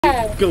Go.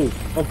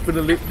 I'm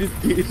finna let this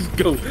bitch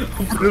go. I'm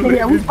finna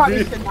let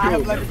this bitch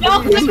go.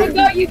 Don't let her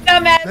go, you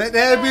dumbass. Let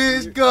that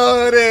bitch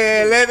go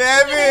there. Let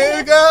that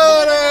bitch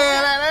go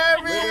there. Let that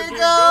bitch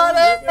go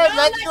there.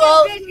 Bet you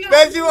won't.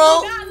 Bet you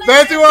won't.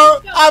 Bet you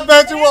won't. I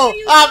bet you won't.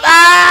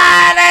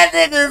 That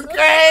nigga's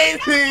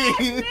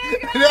crazy.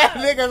 That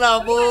nigga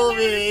not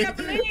moving.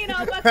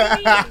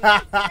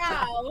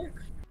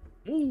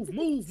 Move.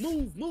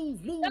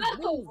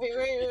 Wait,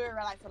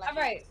 relax. All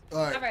right.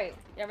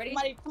 Y'all ready?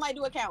 Somebody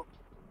do a count.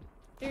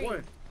 3,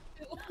 1.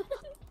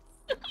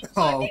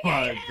 Oh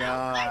my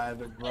god,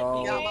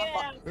 bro.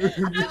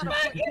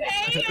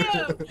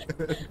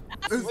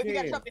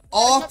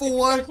 All for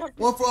one,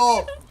 one for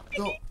all.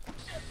 So,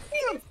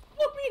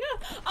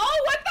 oh,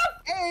 what the?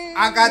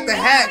 I got the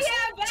hacks.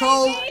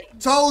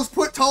 Toes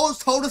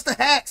told us the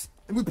hacks,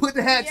 and we put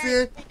the hacks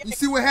in. You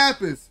see what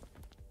happens.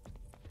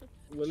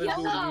 Well, let's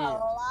do it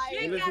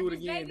again. Let's do it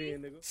again,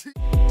 then, nigga.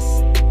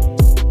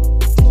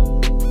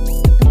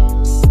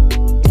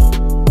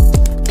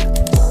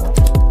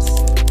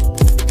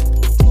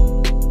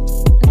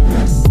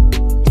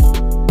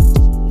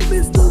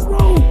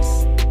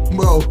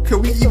 Bro,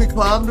 can we even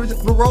climb the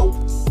rope?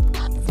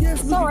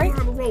 Yes, we can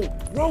climb the rope.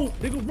 Rope,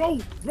 nigga,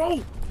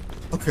 rope.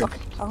 Okay.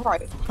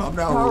 Alright. Calm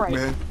down, rope,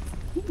 man.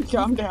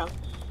 Calm down.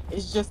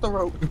 It's just a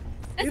rope.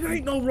 It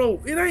ain't no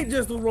rope. It ain't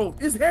just a rope.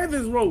 It's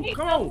heaven's rope.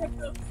 Come on.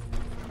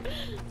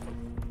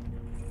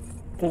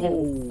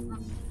 Oh.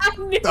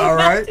 All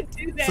right.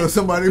 So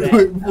somebody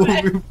put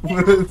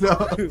it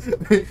up.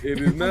 It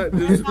is not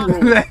just a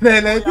rope.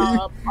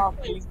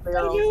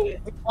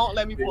 It won't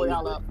let me pull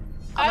y'all up.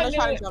 I'm gonna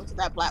try to jump to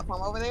that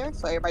platform over there,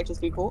 so everybody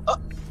just be cool. Oh.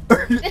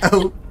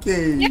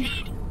 Okay.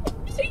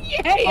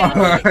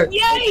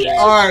 Yeah.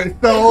 All right.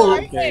 So.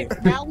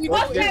 Now we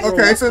know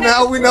Okay. So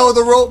now we know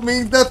the rope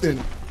means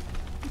nothing.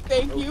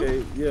 Thank you.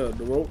 Okay. Yeah,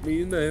 the rope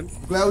means nothing.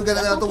 Glad we got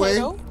it out the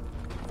way.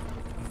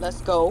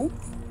 Let's go.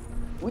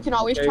 We can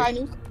always try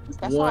new things.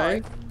 That's all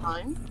right.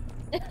 Fine.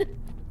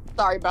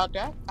 Sorry about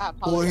that. I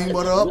apologize.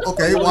 Pull him up.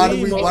 Okay. Why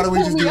do we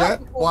just do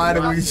that? Why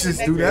do we just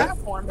do that?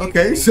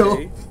 Okay.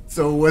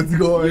 So what's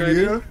going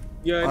here?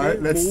 Yeah, all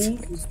right, let's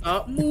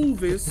stop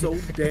moving so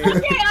damn.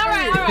 Okay, all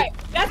right.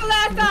 That's the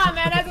last time,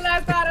 man. That's the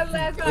last time.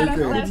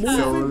 Okay,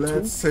 so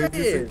let's take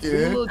this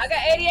again. I got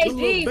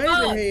ADHD. Baby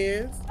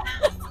hands.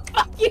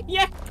 Fuck you,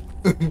 yeah.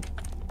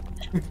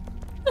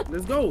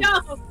 Let's go.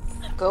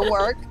 Good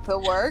work.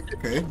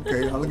 Okay.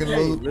 I'll look at the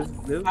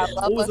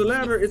little. It's a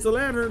ladder. It's a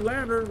ladder.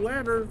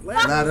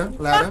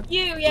 Fuck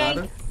you,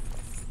 yeah.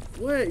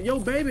 What? Your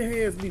baby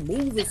hands be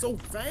moving so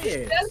fast.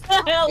 Shut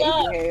the hell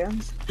up.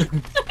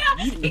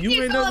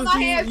 You ain't never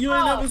seen your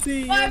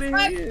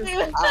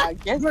hands. I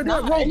guess that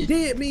not. rope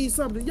did mean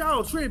something.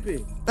 Y'all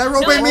tripping. That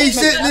rope ain't mean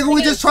shit, nigga.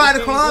 We just tried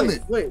to climb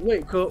it.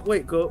 Wait, Cup.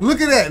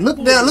 Look at that.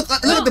 Look down. Look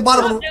at the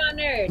bottom of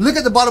the. Look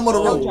at the bottom of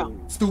the rope.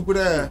 Stupid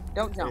ass.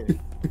 Don't jump.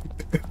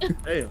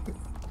 Damn.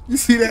 You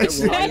see that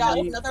shit?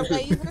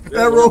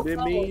 That rope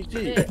didn't mean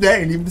shit. That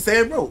ain't even the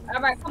same rope.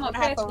 All right, come on. I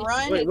have to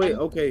run. Wait.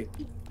 Okay.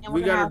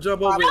 We gotta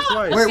jump over it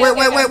twice. Wait.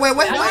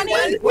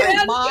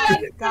 My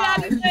God.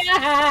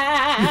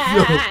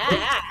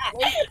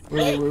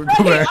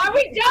 Come back. Are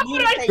we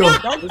jumping or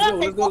not?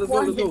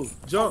 Let's go.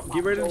 Jump.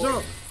 Get ready to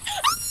jump.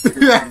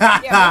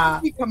 Yeah,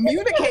 we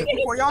communicate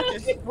before y'all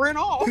just sprint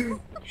off.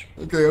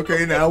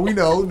 Okay. Now we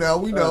know.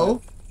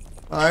 All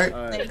right.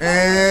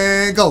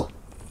 And go.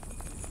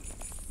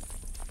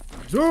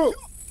 Jump.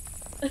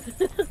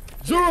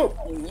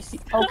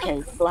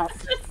 Okay,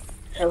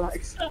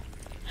 relax.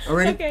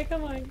 Already? Okay,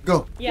 come on.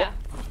 Go. Yeah.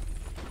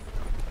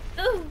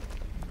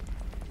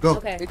 Go.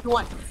 Okay. Which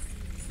one?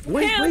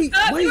 Wait. Shit.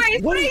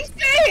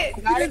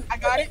 I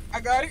got it.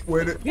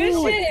 Wait it. Good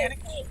shit.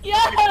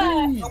 Yeah.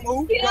 Don't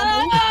move.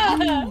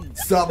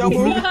 Stop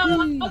moving.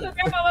 Welcome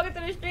to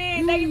the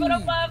street. Thank you for the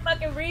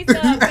motherfucking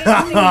resub.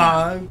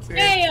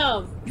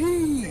 Damn.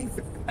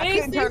 I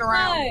couldn't turn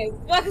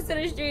around. Welcome to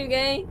the street,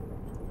 gang.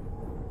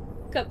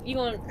 You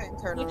want to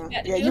turn around?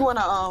 Yeah, you want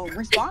to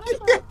respond?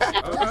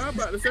 I'm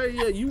about to say,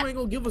 yeah, you ain't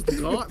gonna give us the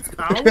guards,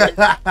 Kyle.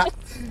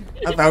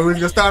 I thought we was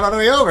gonna start all the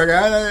way over,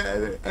 guys.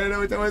 I didn't know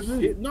what that was.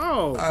 No.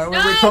 All right,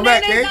 we're come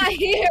back, gang. Not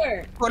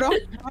here. Hold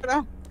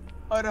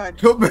on.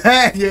 Come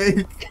back,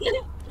 gang.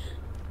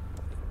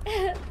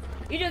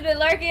 You just been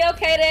lurking,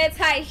 okay? That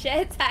tight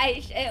shit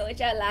with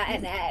your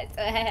lying ass.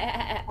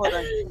 Hold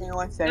on, give me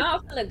 1 second. No,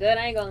 I'm feeling good.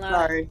 I ain't gonna lie.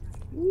 Sorry.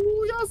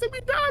 Ooh, y'all see me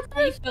dodge.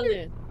 How you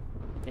feeling?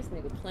 This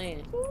nigga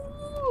playing.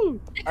 All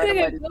right,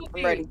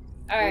 I'm ready.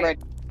 All right.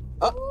 Ready.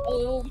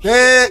 Oh.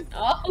 Say it.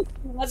 Oh.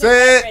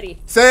 Say it.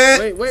 Say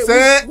it.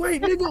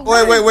 Wait, nigga.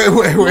 Wait.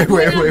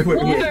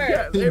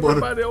 He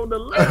everybody on the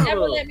ladder.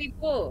 Never let me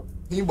pull.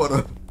 He bought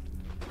a.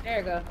 There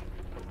you go.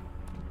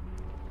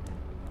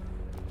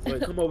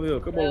 Wait, come over here.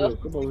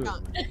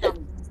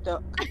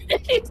 Stuck.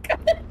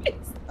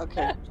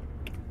 Okay.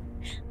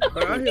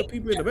 Man, I hear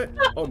people in the back.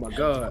 Oh my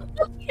god.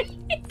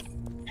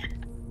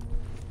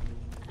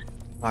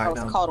 I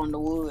was caught on the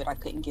wood. I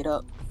couldn't get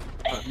up.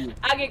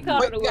 I get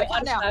caught on the wood.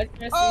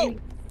 Oh.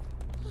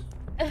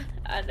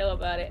 I know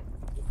about it.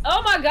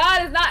 Oh my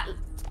god, it's not.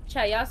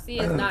 Chat, y'all see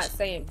it's not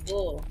saying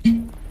full.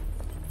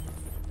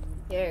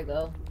 There you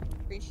go.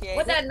 Appreciate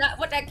what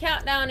that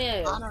countdown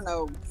is? I don't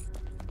know.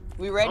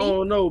 We ready? I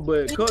don't know,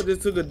 but Cut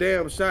just took a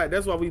damn shot.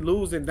 That's why we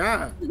lose and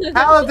die.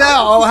 How is that?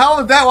 Oh,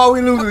 how is that why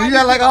we losing? You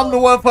got like I'm the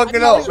one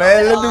fucking up,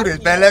 man. Let's do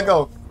this, man. Let's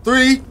go.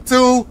 3,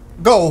 2,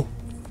 go.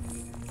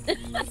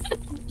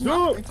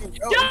 Jump,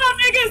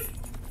 niggas.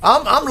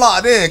 I'm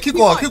locked in. Keep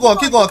going.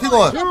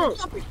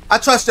 I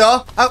trust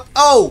y'all.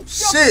 Oh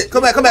shit!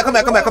 Come back. I'm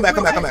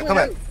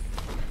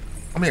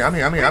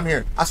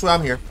here. I swear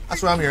I'm here.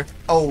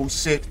 Oh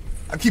shit!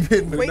 I keep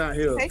hitting me. we're not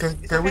here. Okay,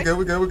 we good.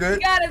 You got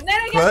it.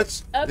 There you go.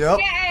 Clutch. Okay. Yep.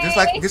 Just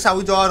like this, how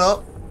we draw it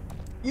up.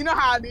 You know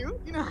how I do.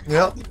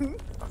 Yep.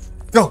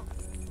 Go.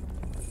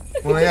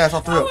 When they ass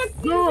off the I rip.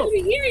 wasn't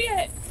even here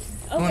yet.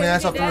 When they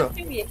ass off the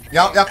Okay, rip.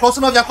 Y'all close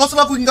enough.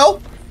 We can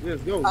go. Yes,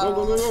 go. All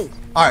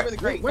right. Really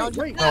great. Wait.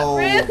 Not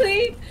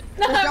really.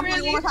 Not Jump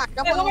really. one more time.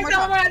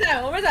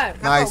 One more time.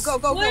 Nice. Go.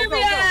 Go wherever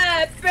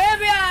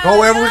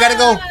we gotta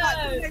go.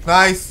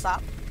 Nice.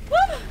 Stop.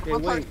 Hey,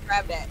 One person wait.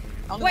 grab that.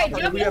 Wait,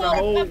 We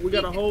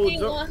got a whole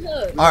jump. on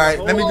hook. All right.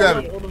 Let me grab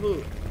it. On the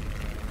hook.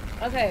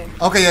 Okay.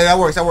 Okay. Yeah, that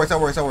works. Yeah,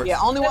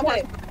 only one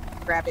Okay. person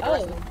grab it.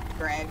 Oh.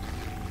 Drag.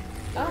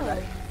 Oh.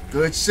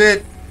 Good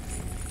shit.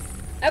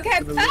 Okay,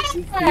 I'm finna let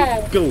this perfect.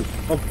 bitch go.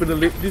 I'm finna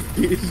let this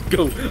bitch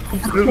go.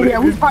 Yeah,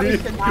 we probably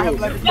should not have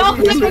let it Don't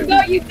let it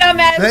go, you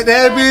dumbass. Let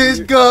that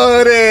bitch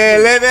go there.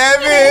 Let that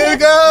bitch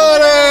go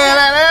there.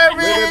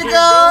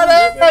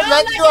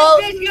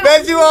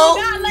 Bet you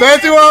won't.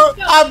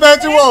 I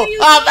bet you won't.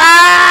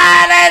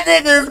 That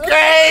nigga's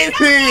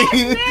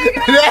crazy.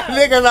 That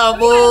nigga's a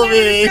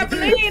movie.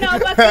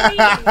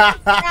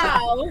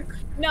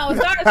 No,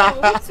 sorry,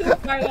 we're too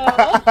far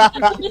off.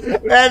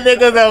 That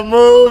nigga's a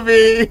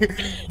movie.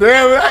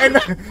 Damn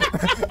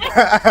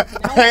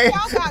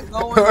Y'all got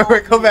going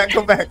on. Come back.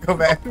 Go.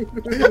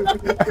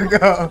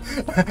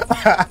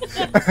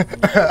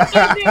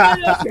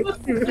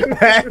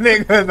 That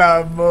nigga's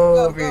a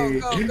movie.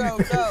 Go.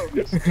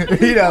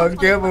 He don't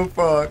give a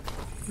fuck.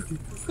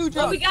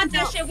 Oh, we got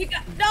that shit.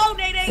 No,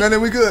 Nene. No,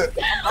 we good.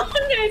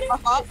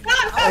 Stop.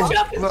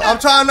 I'm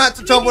trying not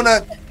to jump on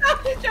that.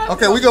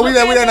 Okay, we go. We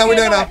there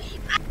now.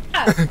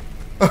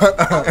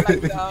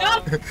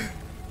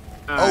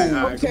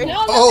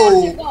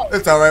 Oh,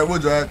 it's all right. We'll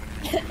drive.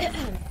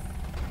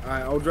 All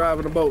right, I'm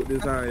driving the boat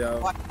this time,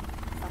 y'all. I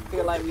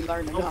feel like we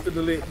learned I'm enough.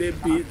 finna let that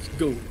bitch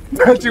go.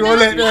 Bet you won't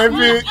let that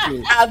bitch.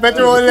 I bet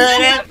you won't let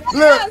that.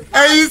 Look,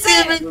 hey, you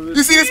see me?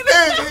 You see the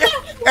spin?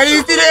 Hey,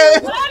 you see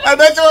that? I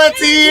bet you won't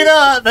tee it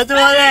up. Bet you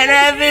won't let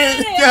that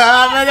bitch.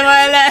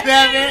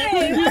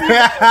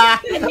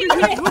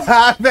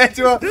 I bet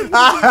you won't let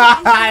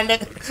that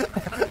bitch.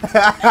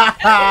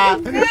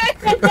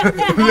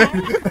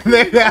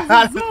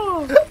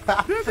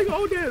 That nigga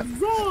on that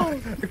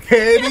zone.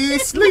 Can't even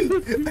sleep.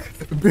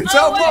 Bitch,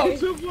 I'm up.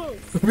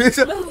 Bitch,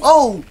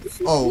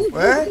 oh,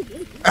 man.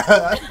 I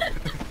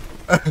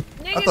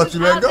thought you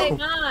let go.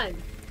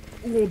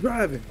 I'm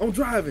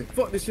driving.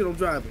 Fuck this shit, I'm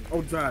driving.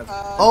 Oh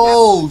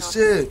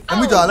shit. Let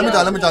me drive.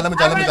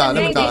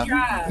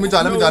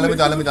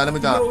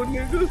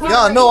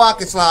 Y'all know I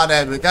can slide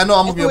that bitch. Y'all know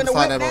I'm gonna be able to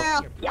slide that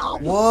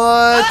bitch.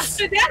 What? That's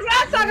what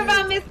I'm talking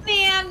about, Miss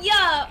Sam.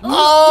 Yeah.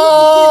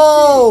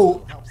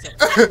 Oh!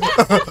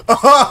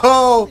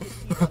 Oh!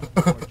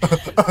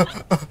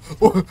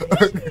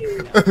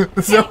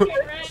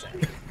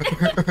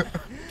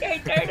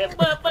 Can't turn this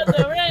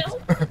motherfucker around.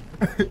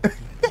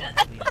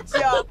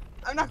 Yo,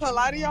 I'm not gonna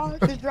lie to y'all.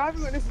 This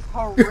driving on this is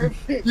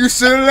horrific. You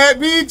should have let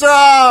me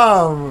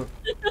drive.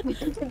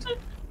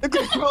 The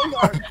controls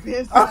are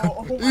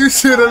abysmal. You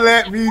should have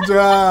let me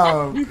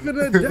drive. We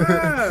finna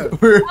die.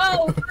 We're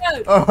Oh,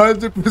 fuck.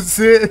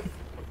 100%.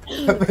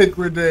 I think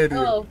we're dead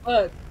here. Oh,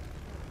 fuck.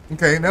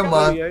 Okay, never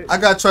mind. I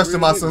got trust in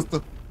my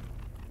sister.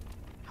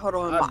 Hold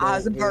on, my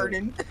eyes are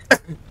burning.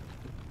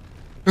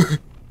 You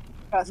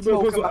better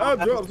put some eye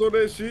drops on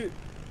that shit.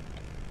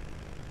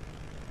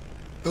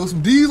 Throw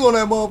some D's on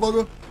that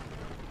motherfucker.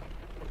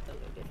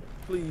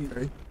 Please.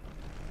 Okay.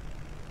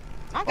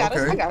 I got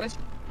it.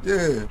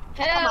 Yeah.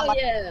 Hell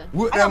yeah.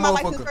 Whip I that got my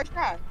license motherfucker. first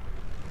try.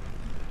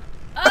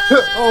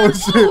 Oh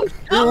shit. Whip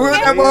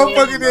that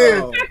motherfucker in.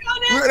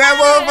 Whip that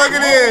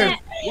motherfucker in.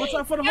 Watch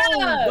out for the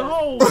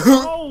hole. The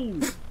hole.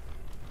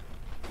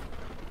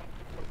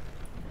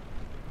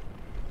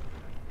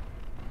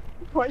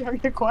 Why y'all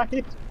get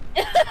quiet?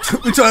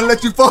 We trying to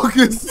let you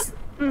focus.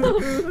 You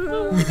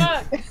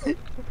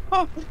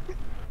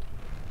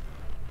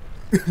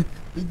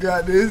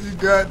got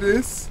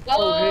this.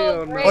 Oh,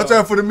 hell no. Watch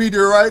out for the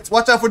meteorites.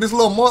 Watch out for this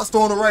little monster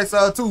on the right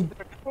side too.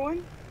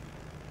 I'm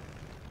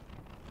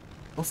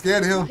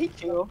scared of him. He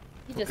chill.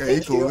 Okay,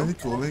 he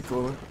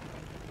cool.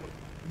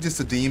 Just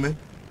a demon.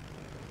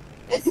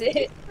 That's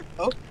it.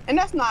 Oh, and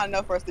that's not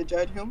enough for us to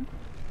judge him.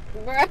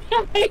 Right.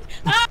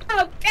 Oh,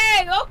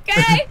 okay.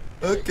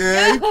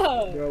 Okay.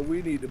 Yo. Bro,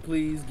 we need to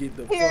please get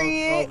the fuck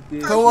Period. off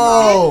this. Come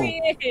on.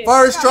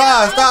 First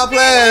try. Stop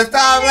playing. Look at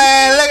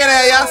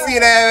that. Y'all see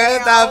that, man?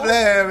 Stop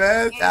playing,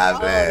 man.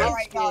 Stop playing. All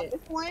right, y'all. This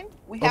one,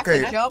 we have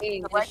to jump the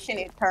direction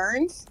it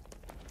turns.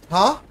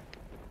 Huh?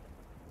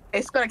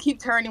 It's gonna keep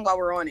turning while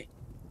we're on it.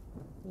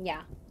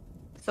 Yeah.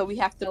 So we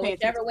have to pay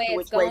whichever attention way to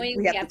it's which way going,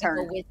 we have to go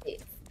turn. with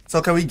it.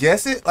 So can we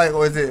guess it, like,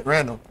 or is it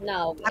random?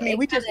 No. I mean,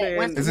 we just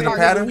went. Is it a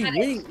pattern? We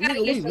winging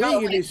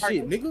this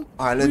shit, nigga.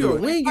 All right, let's do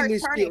it. We winging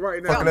this shit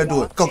right now. Fuck, let's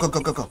do it. Go.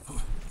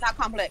 Not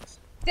complex.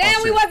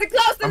 Damn, we wasn't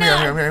close enough.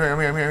 I'm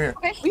here.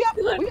 Okay, we up.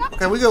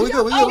 Okay, we good.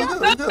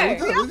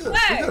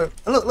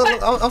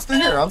 Look, I'm still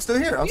here. I'm still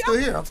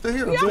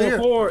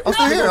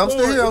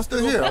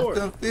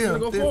here.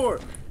 Go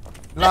forward.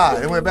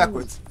 Lie, it went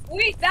backwards.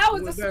 That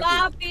was the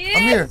sloppiest.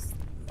 I'm here.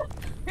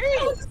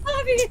 That was the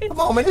sloppiest. Come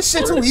on, man, this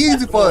shit too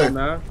easy for us.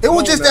 It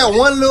was just that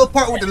one little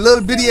part with the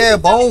little bitty ass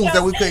bones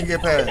that we couldn't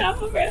get past.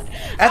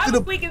 After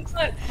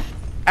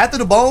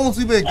the bones,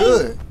 we been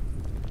good.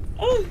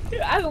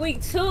 I'm weak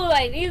too.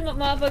 Like these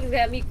motherfuckers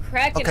got me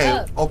cracking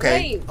up.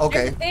 Okay.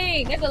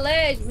 Thing. That's a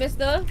ledge,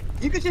 mister.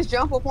 You could just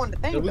jump up on the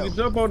thing. We can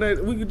jump on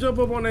that. We can jump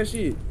up on that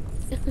shit.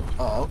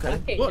 Oh, okay.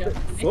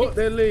 Fuck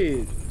that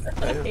ledge.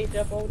 I can't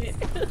jump on it.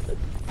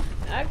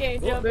 I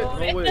can't jump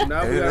on it.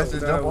 Let's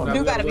just jump on it.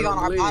 You gotta be on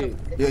our bottom.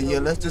 Yeah.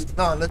 Let's just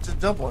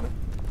jump on it.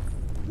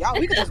 Y'all,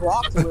 we could just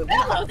walk to it. We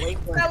don't have to wait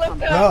for it to come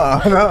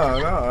back.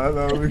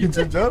 No. We can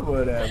just jump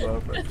on that,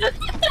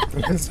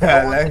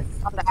 motherfucker.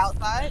 On the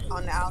outside,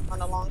 on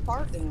the long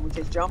part, and we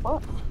just jump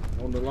up.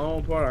 On the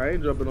long part, I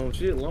ain't jumping on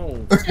shit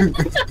long. Hold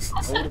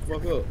the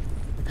fuck up.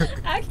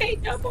 I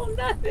can't jump on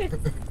nothing.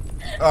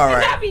 All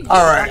right.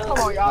 Come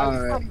on,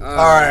 y'all.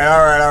 All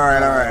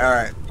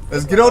right.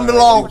 Let's get on the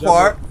long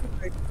part.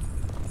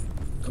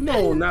 Come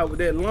on now with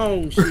that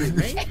long shit,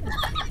 man.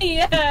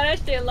 Yeah, that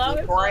shit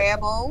long.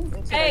 Grab on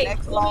into the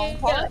next long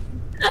part.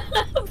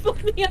 Pull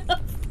me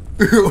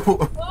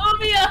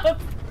up.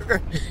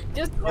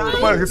 Just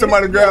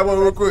somebody grab one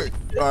real quick.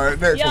 All right,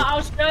 next one.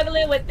 I'm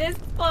struggling with this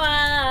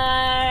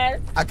part.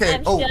 I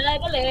can't. I'm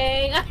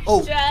struggling.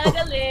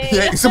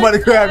 Yeah, somebody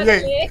grab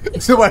Yay.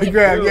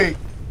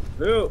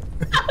 Help.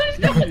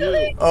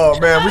 Oh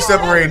man, we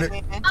separated.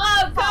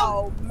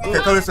 Oh, Okay,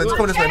 come this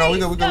way. No, we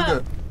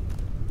good.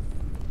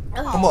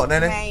 Come on,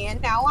 Nene.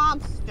 Man, now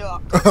I'm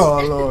stuck. Oh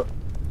Lord.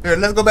 Here,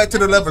 let's go back to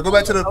the lever. Go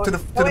back to the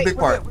big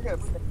part. We're good.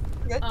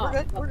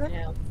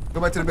 Go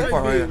back to the big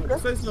part right here.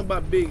 Say something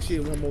about big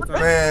shit one more time.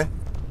 Man,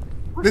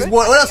 this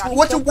what else?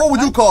 What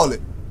would you call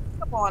it?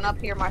 Come on up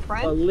here, my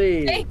friend. A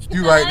ledge.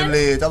 You right, the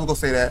ledge. I was gonna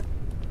say that.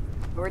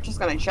 We're just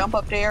gonna jump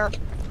up there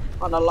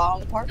on the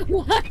long part.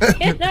 Why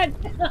can't I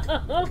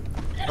jump?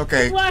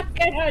 Okay. Why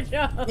can't I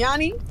jump?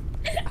 Yanni?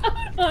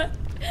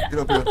 Get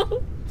up here.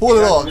 Pull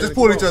it off. Just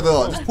pull each other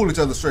up. Just pull each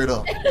other straight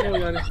up. Come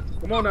on, Yanni.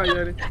 Come on now,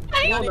 Yanni.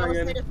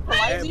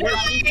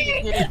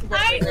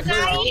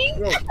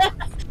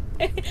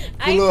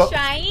 I'm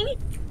shying.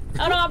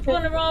 Oh no, I'm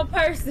pulling the wrong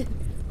person.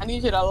 I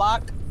need you to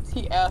lock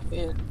TF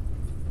in.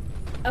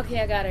 Okay,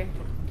 I got her.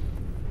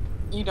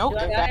 You don't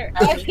I get got her.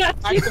 that.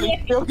 I'm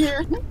still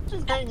here.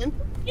 Just hanging.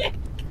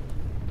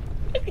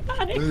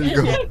 Got it.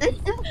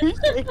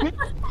 There you go.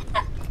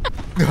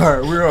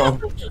 Alright, we're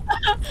on.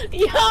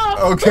 Yo.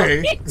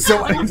 Okay.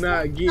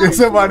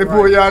 Somebody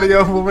pull Yanni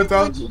up one more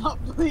time.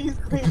 Please.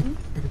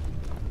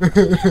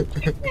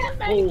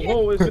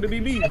 Oh, it's gonna be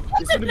me.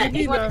 It's gonna be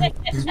me now.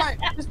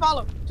 Just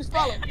follow. I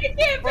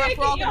can't make it,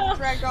 y'all.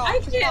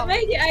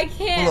 I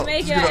can't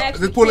make it.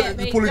 Just pull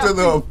each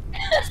other up.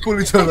 Just pull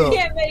each other up. I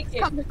can't make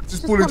it.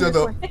 Just pull each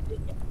other up.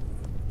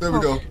 There we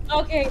go.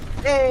 Okay.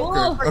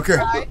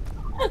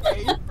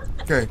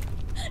 Okay.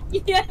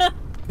 Yeah.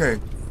 Okay.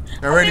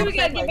 Y'all ready? We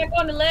gotta get back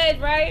on the ledge,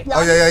 right?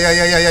 Oh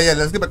yeah.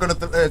 Let's get back on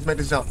the ledge. Make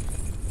this jump.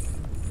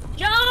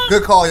 Jump.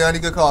 Good call, Yanni.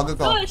 Good call.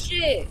 Oh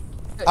shit.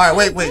 All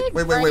right, wait. I'm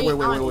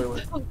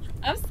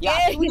scared.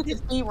 Yeah, we can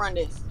speed run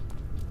this.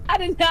 I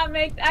could not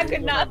make that.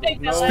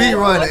 Speed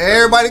run.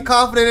 Everybody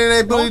confident in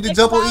their ability to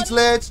jump on each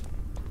ledge?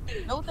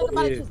 Don't think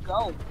about it, just go.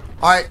 All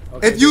right.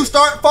 If you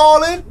start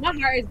falling, my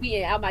heart is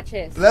beating out my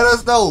chest. let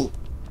us know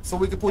so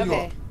we can pull you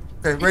up.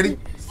 Okay, ready?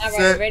 All right,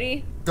 set,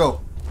 ready?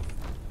 Go.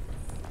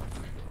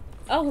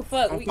 Oh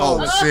fuck.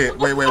 Shit.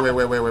 Wait.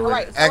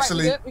 Right,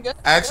 Actually, we good.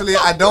 I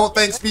don't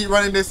think speed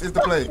running this is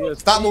the play.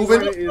 Stop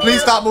moving.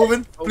 Please stop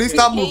moving. Please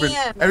stop moving.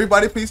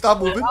 Everybody, please stop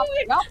moving.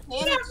 Y'all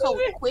panic so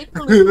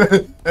quickly.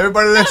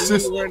 Everybody, let's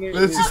just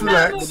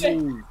relax.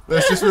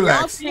 Let's just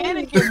relax. Y'all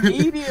panic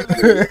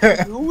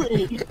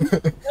immediately.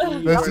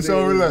 Let's just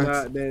all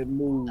relax.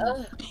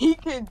 He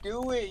can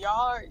do it,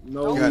 y'all.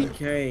 No, he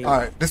can't. All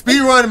right, the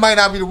speed run might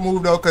not be the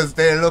move though, because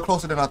they're a little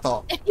closer than I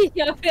thought.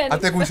 I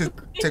think we should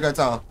take our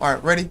time. All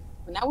right, ready?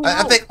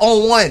 I think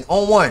on one.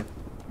 All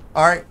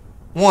right,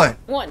 one.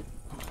 Oh, One.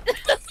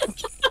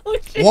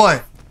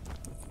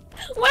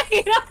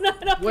 Wait, no.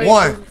 Wait,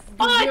 One.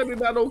 You're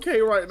not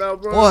okay right now,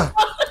 bro. One.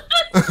 All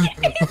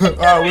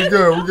right, we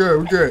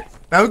good.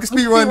 Now we can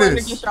speed run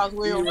this. Speed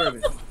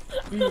run.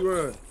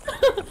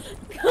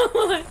 Come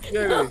on.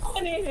 Yeah. Come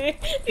on in here.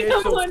 I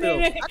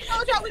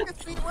told y'all we could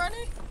speed run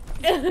it.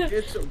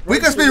 We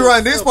can speed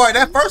run this part.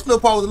 That first little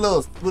part was a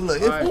little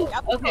iffy.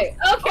 Okay,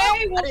 well,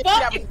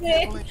 fuck it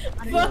then.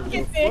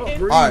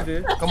 All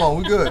right, come on,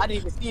 we good. I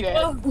didn't even see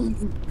that.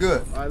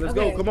 Good. All right, let's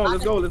go. Come on,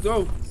 let's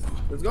go.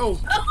 Let's go.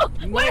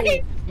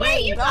 Wait,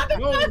 you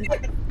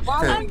motherfucker.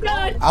 I'm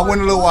done. I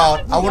went a little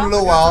wild. I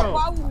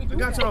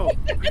got y'all.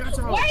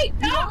 Wait,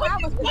 no. I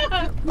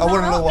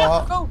went a little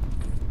wild. Go.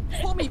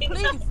 Pull me,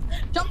 please.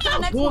 Jump to the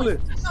next one.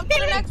 Jump to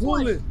the next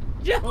one.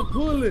 I'm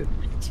pulling.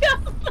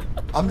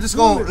 I'm just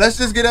gonna, let's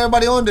just get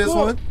everybody on this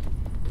one.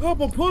 Go,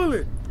 I'm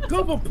pulling.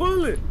 Go.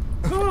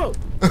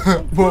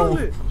 Bro,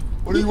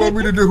 what do you want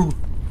me to do?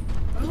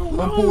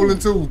 I'm pulling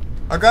too.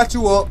 I got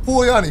you up.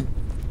 Pull, Yanni.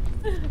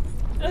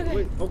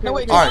 Okay. No,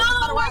 wait, all right.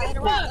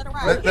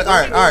 Let it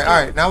ride. All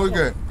right. Now we're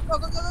good. Go.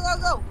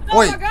 Oh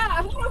Wait. my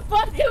God, who the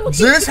fuck did we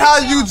Just how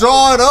you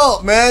draw it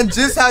up, man.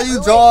 Just how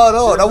you draw it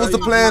up. That was the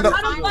plan. Wait,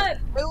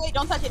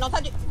 don't touch it.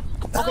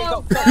 Okay,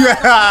 go.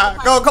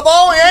 Go, come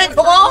on, Yank.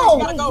 Come on.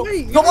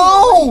 Come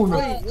on.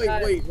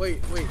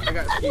 Wait. I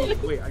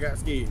got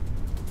scared.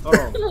 Hold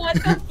on. What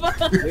the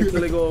fuck? Wait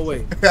till they go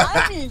away.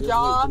 I need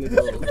y'all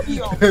to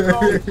be on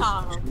no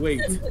time.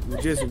 Wait.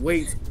 Just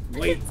wait.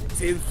 10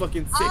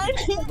 fucking I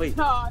seconds. need Wait.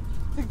 y'all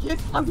to get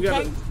some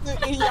gangster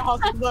in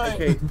y'all's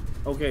blood.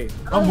 Okay.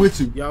 I'm with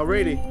you. Y'all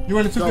ready? You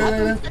want to Go.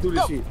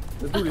 2K?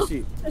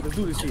 Let's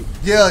do this shit.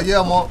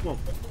 Yeah, Mark. Come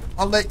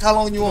on. How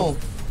long you on?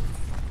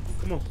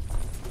 Come on.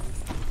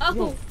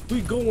 Oh.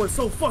 We going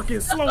so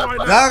fucking slow right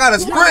now. Y'all gotta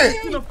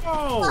sprint.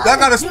 Y'all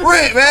gotta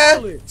sprint,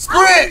 man.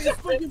 Sprint.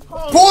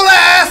 Pull the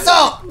ass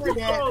up. Pull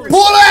the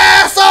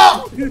ass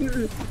up.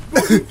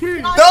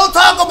 Don't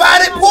talk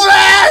about it. Pull the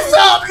ass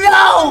up.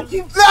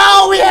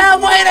 No, we have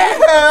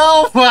waited.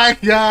 Oh my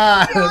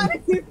God.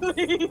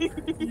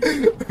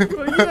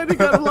 Bro, you already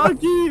gotta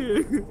lock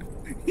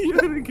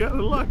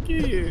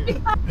in.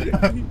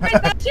 Bring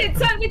that shit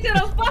took me to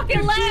the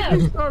fucking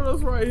left. Start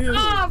us right here.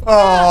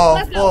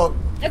 Oh,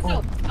 Let's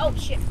go. Oh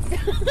shit.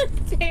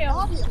 Damn.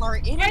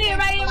 Right here.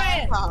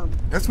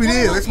 Yes, we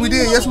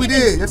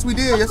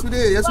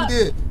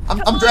did.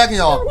 I'm dragging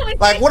y'all.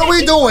 Like, what are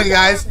we doing,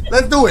 guys?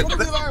 Let's do it. What did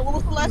we learn? What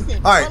was the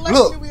lesson? All right, what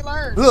lesson did we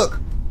learn? look.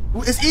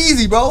 It's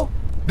easy, bro.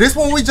 This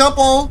one we jump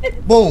on,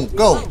 boom,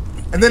 go.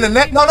 And then the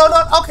next, no.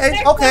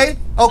 Okay.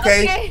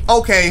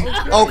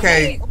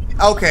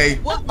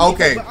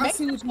 I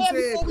see what you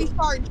said.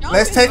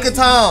 Let's take a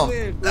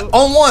time.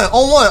 On one.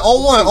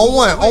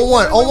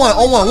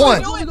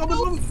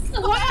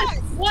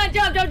 One,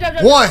 jump.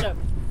 One.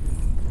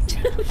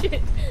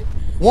 Shit.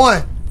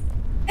 One.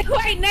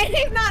 Wait,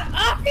 Nate's not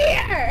up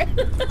here.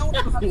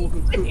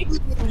 Please,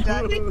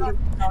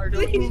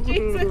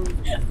 Jesus.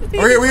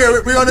 We're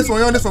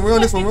on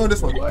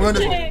this one.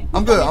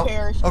 I'm good.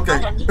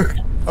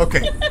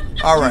 Okay.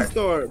 All right.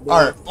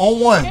 On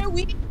one.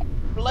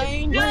 All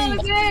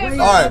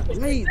right.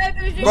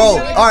 Bro.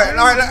 All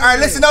right.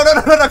 Listen. No.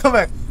 Come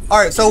back. All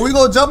right. So we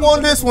gonna jump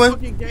on this one,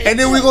 and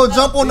then we gonna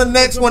jump on the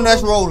next one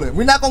that's rolling.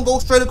 We're not gonna go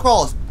straight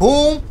across.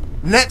 Boom.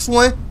 Next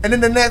one, and then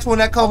the next one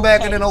that come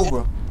back and then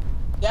over.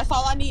 That's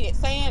all I needed.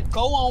 Saying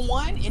go on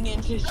one and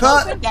then just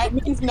jump it, that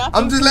means nothing.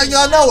 I'm just letting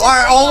y'all know. All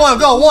right. On one.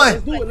 Go.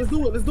 One. Let's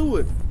do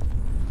it.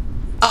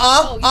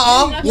 One.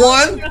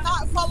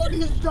 Not follow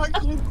the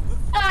instructions.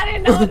 I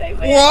didn't know they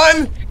meant.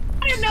 One.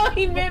 I didn't know what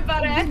he meant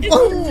by that.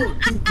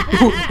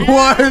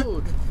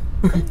 One.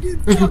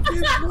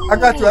 I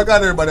got you. I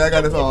got everybody. I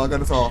got us all. I'm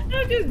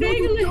just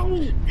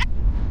dangling.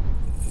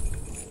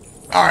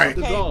 All right.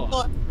 Okay,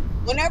 look,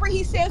 whenever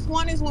he says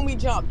one is when we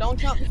jump. Don't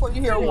jump before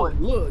you hear one.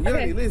 Look,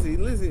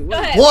 listen. Go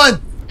ahead. One.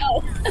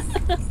 Oh.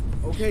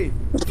 Okay.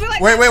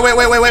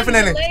 Wait,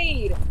 Fernando.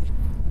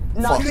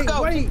 No, just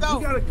go. We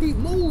gotta keep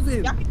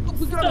moving.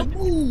 We gotta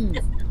move.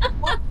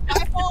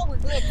 By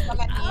forward, good.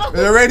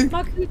 You ready?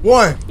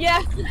 One.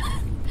 Yeah.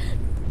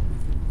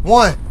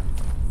 One.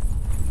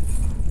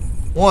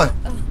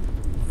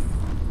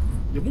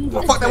 You're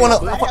moving. Fuck that one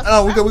up.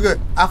 No, we good.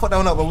 I fucked that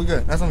one up, but we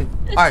good. That's on me.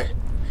 All right.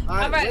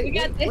 All right, we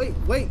got this.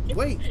 Wait.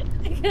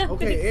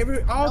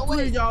 Okay, all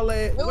three of y'all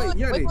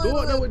Yanni, go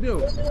up there with them.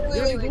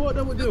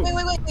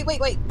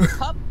 Wait.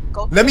 Cup,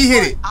 go. Let me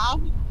hit it. I'll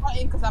be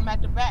fighting because I'm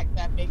at the back.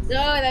 That makes sense.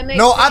 No, that makes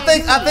No,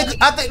 sense.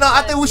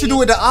 I think we should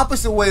do it the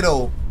opposite way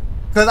though,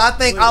 cause I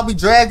think I'll be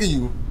dragging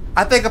you.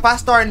 I think if I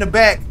start in the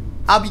back,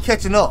 I'll be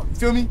catching up. You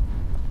feel me?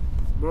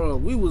 Bro,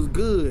 we was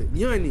good.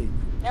 Yanni.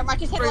 Everybody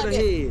just hit Straight like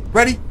ahead.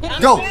 Ready?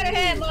 I'm Go. straight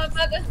ahead,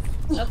 motherfucker.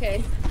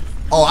 Okay.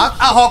 Oh, I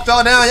hawked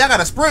y'all down. Y'all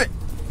gotta sprint.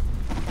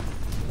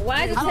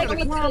 Why is it taking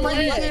me to the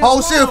left?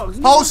 Hold shift.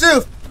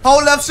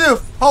 Hold left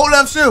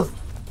shift.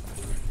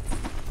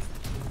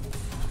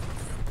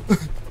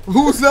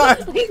 Who's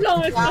that? He's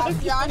going this.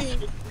 Johnny.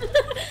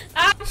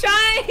 I'm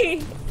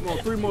trying. Come on,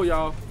 3 more,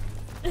 y'all.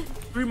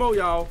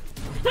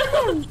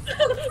 Oh,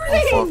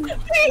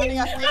 Johnny,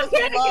 I feel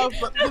some love,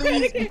 but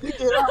please pick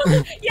it up.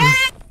 Yeah.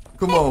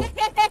 Come on.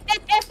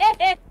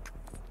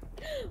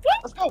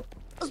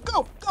 Let's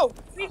go.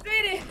 We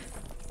did it.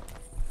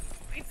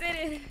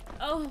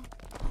 Oh.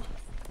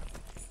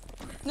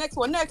 Next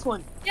one. Yeah.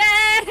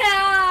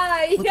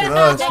 Look at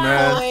us,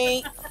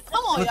 man.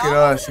 Come on, Look y'all.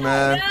 at us,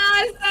 man.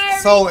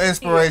 Yes, So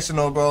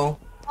inspirational, bro.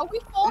 Are we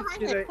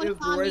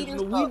 425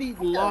 meters? We need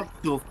to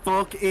lock the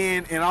fuck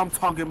in, and I'm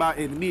talking about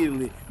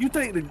immediately. You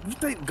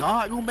think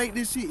God gonna make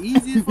this shit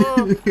easy for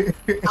us?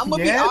 I'm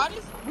gonna be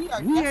honest. We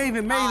We ain't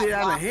even made it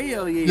out of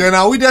hell yet. Yeah,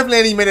 no, we definitely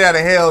ain't even made it out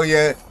of hell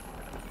yet.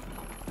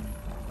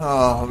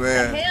 Oh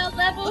man. The hell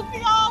level?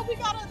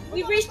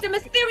 We reached the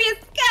mysterious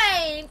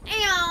game.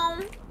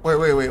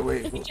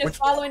 Wait. Just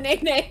following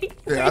Nene.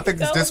 Yeah, I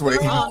think it's this way. I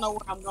don't know where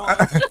I'm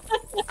going.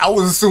 I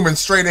was assuming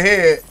straight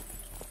ahead.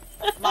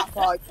 My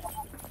fault.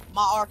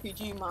 My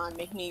RPG mind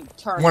make me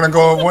turn. Wanna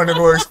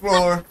go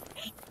explore?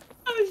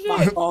 Oh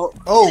My shit. fault.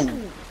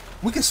 Oh,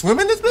 we can swim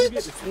in this You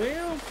get bitch? to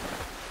swim?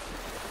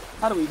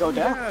 How do we go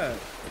down? Yeah.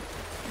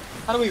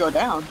 How do we go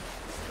down?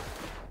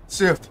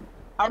 Shift.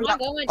 How do Am I I,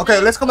 going Okay,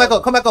 down? let's come back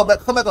up. Come back up.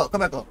 Come back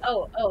up.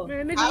 Oh.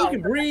 Man, nigga, you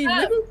can breathe,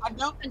 nigga. I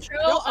don't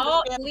Control,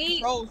 alt, understand the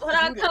delete. controls How do to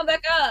I do this. come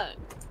back up?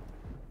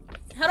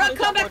 How do I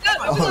come back up?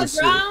 I'm Oh, gonna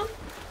shit. drown.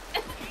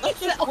 Let's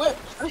just swim.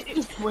 Let's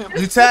just swim.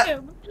 You tap.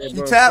 Yeah, You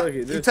bro, tap. fuck it,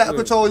 You let's tap swim.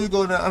 control. You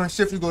go down. I mean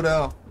shift. You go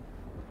down.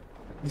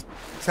 You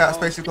tap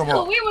space. You come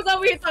No, up. we was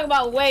over here talking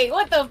about weight.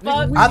 What the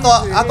fuck?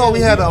 Nigga, I thought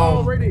we had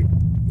already.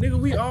 Nigga,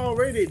 we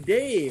already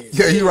dead.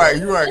 Yeah, you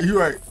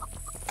right.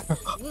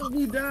 What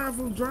we dying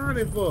from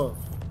drowning for?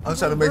 I'm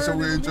trying to make sure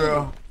we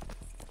drown.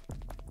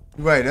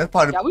 You right. That's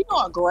part of. Yeah, we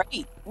doing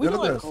great. We Yeah,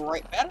 look doing at us.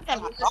 great. Better than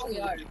I thought we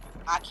were.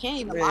 I can't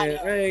even Man, lie.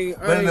 I ain't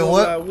Better than gonna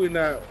what? lie, we're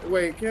not.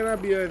 Wait, can I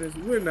be honest?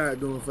 We're not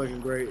doing fucking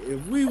great.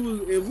 If we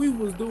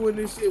was doing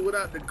this shit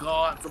without the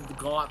gods of the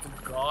gods of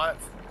the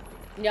gods,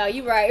 No,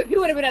 you right. We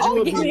would have been at the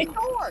Oh, beginning.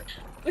 sure.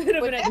 We would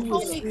have been But at the we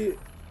would beginning. sit.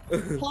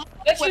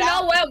 But you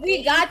know what?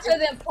 We got to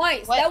them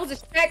points. That was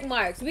the check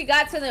marks. We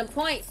got to them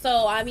points.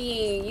 So I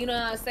mean, you know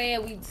what I'm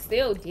saying? We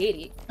still did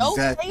it. No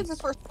Exactly. saves is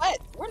for sweats.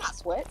 We're not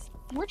sweats.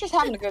 We're just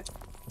having a good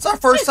time. It's our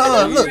first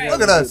time. Look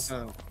at us.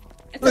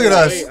 It's Look at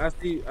okay.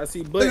 us. I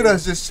see. Look at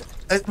us. Just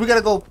we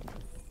gotta go.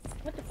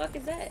 What the fuck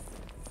is that?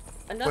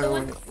 Another Wait,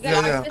 one? wait. You Yeah,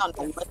 gotta- yeah. I don't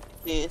know what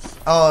this is.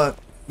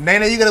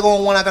 Nana, you gotta go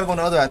on one. I gotta go on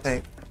the other. I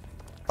think.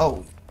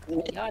 Oh,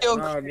 Still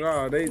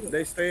No,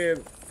 they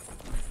stand.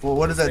 well,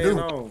 what does that stand do?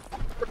 on.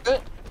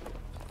 good.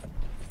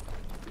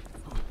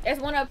 There's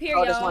one up here,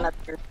 Oh, there's one y'all. up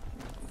here.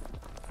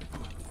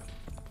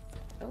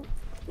 Oh.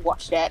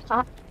 Watch that.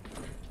 Huh?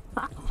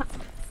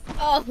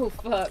 Oh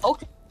fuck.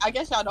 Okay. I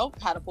guess y'all don't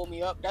catapult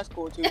me up. That's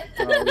cool too. Yes,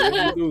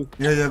 you do.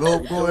 Yeah, go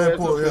ahead and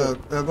pull. Yeah,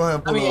 go ahead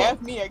and I pull mean, up.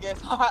 F me, I guess.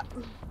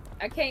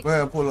 I can't. Go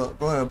ahead and pull up.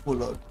 Go ahead and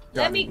pull up.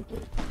 Let me.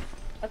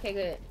 Okay,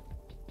 good.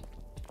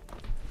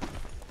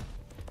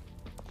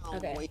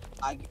 Okay. Wait,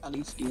 I at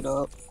least get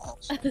up.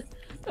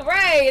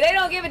 Right, they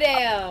don't give a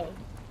damn.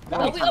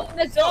 Now Oh, we open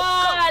the door.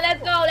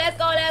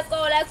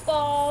 Let's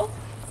go.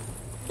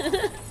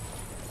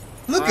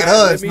 Look at Alright,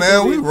 us, let me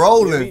man. do We this.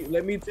 rolling.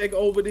 Let me take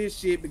over this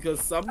shit because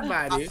My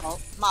somebody,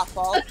 fault. My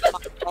fault.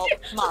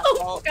 My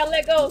fault. Gotta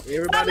let go.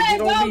 everybody Let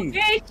get on go, me.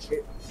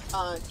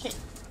 bitch.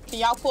 Can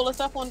y'all pull us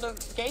up on the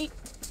gate?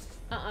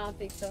 I don't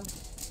think so.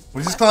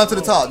 We just climb to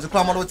the top. Just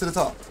climb all the way to the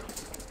top.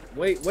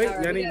 Wait,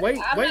 Alright, Yanni, I'm wait,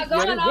 not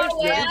going Yanni, all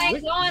the way. I ain't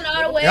wait. going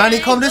all the way. Yanni, I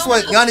come ain't this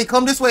way. going. Yanni,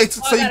 come this way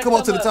so I you gotta come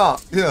up to the come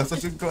top. Yeah, so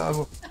you can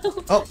climb up.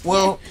 Oh,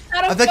 well,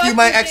 How the I think you fuck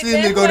might we get actually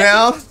need to that go way?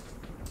 down.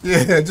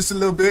 Yeah, just a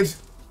little bit.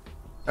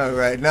 All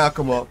right, now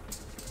come up.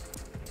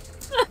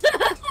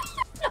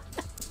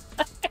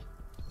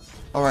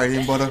 All right,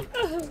 Ian Butter.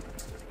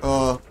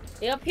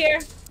 You up here?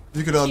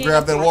 You could Yeah,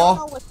 grab that I don't wall.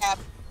 know what's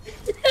happening.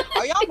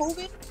 Are y'all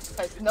moving?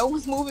 Because no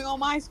one's moving on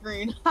my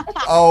screen.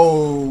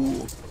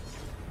 Oh,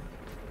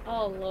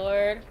 Oh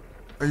Lord.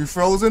 are you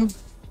frozen?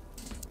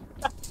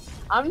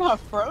 I'm not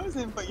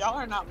frozen, but y'all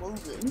are not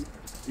moving.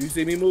 You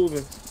see me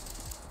moving?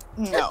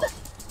 No.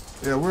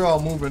 Yeah, we're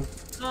all moving.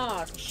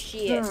 Oh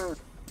shit.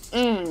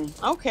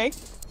 Okay.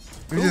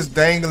 We're just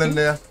dangling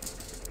there.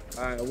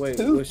 All right, wait.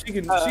 Who? Well, she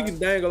can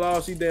dangle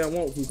all she damn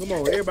wants to. Come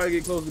on, everybody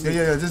get close to me.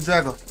 Yeah, just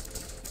drag her.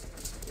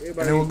 Everybody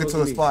And then we'll get close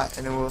to a me. spot.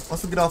 And then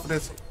once we get off of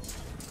this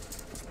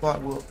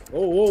spot, we'll.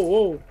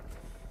 Whoa.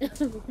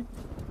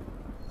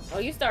 Oh,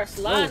 you start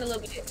sliding a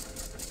little bit.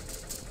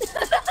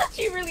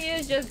 She really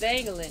is just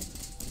dangling.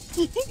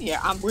 Yeah,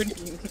 I'm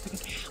winning.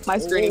 My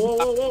screen.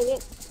 Whoa.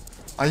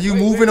 Are you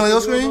moving on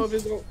your screen?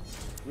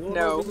 We don't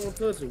know if it's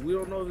gonna touch it. We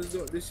don't know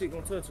if this shit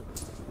gonna touch it.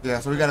 Yeah,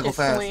 so we gotta go Just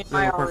fast. swing Yeah,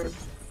 my we're perfect.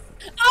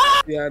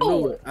 Yeah, I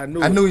knew it. I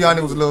I knew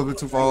Yanni was a little bit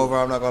too far over.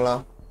 I'm not gonna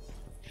lie.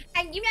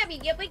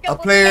 A A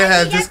player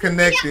has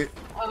disconnected.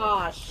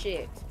 Oh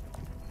shit.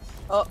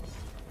 Oh.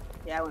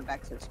 Yeah, I went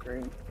back to the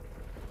screen.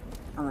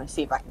 I'm gonna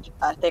see if I can.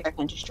 I think I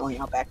can just join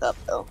y'all back up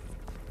though.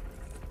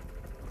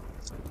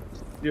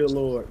 Dear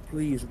Lord,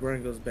 please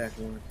bring us back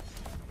one.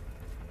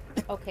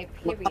 Okay,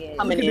 period.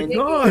 I'm Look in. at the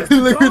gods.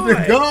 Look at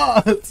the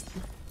gods.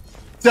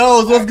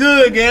 Jones, what's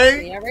good,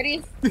 gang? Y'all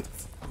ready?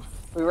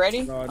 We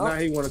ready? No, now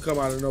he want to come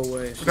out of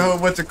nowhere. and shit. No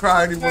bunch of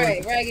crying.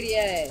 Alright, raggedy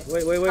ass.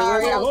 Wait.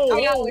 Sorry,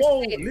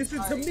 Whoa. I- Listen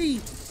to Sorry.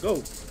 me.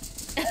 Go.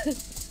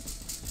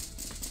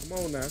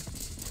 Come on now.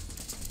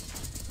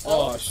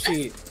 Oh,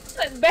 shit.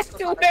 Back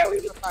to where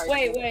we.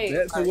 Sorry. Wait.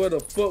 That's where the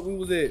fuck we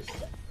was at.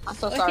 I'm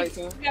so sorry,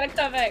 too. We gotta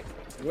come back.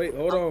 Wait,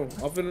 hold on.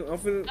 I'm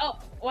finna. Oh,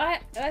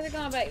 what? Why is it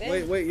going back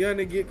there? Wait,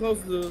 Yanni, get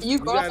closer to us. You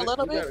go up got a it,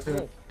 little you got bit? it, come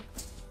on.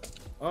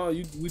 Oh,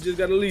 we just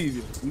gotta leave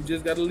you. We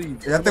just gotta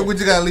leave. Yeah, I think we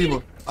just gotta leave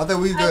her. I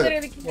think we I good.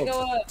 literally can't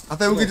go up. I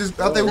think we could just.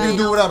 I think we can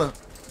do it without her.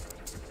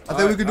 I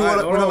think we can do it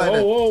with her like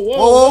that. Whoa,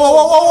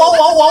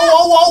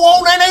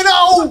 Whoa, they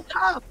know.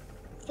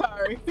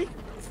 Sorry.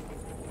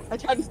 I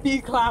tried to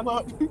speed climb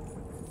up.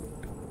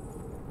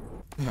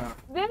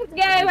 This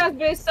game has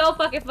been so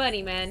fucking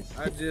funny, man.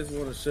 I just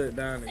want to shut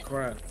down and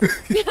cry.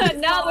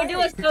 No, we're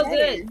doing so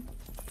good.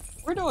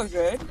 We're doing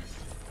good.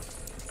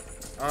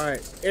 All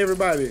right,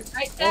 everybody.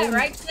 Right there.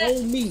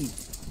 On me.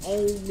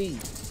 On me.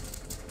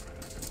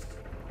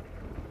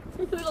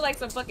 We look like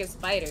some fucking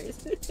spiders.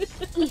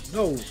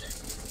 No.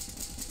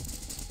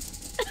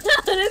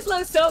 This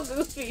looks so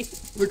goofy.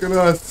 Look at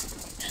us.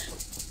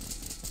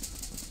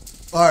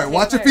 All right,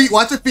 watch your feet.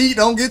 Watch your feet.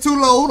 Don't get too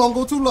low. Don't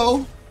go too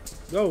low.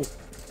 Go.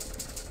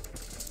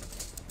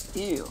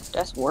 Ew,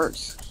 that's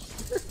worse.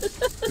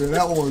 Yeah,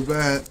 that one was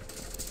bad.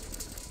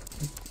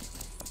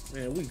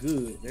 Man, we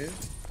good, man.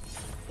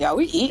 Yeah,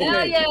 we eating.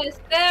 Hell yes,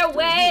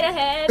 stairway to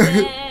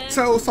heaven.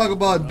 So let's talk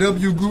about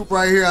W group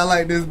right here. I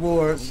like this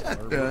board.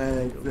 Shut the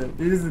ass up.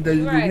 This is the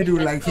W group. We do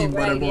it like King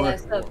Butter boy.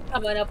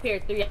 Coming up here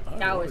 3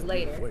 hours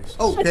later.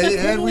 Okay,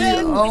 and we. Wait,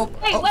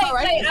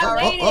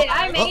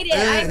 I made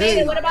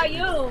it. What about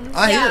you?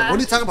 I hear. What are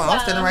you talking about? I'm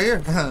standing right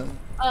here.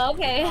 Oh,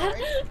 okay.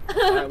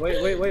 Right,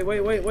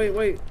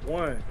 wait.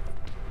 1,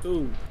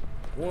 2,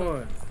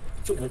 1,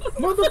 2.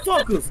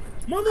 Motherfuckers!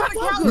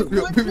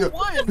 Pick me up.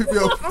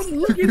 I'm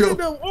looking at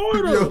the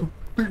order.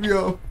 Pick me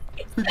up.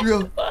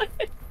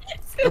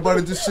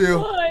 Everybody just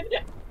chill. What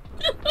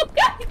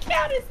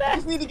count is that?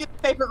 Just need to get the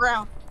paper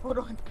ground. Hold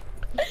on.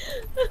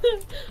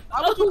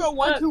 Why would you go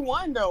 1, 2,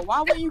 1 though?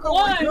 Why wouldn't you go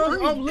 1, 2, 3?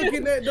 I'm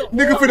looking at the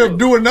Nigga finna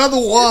do another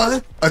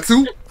 1, a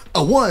 2,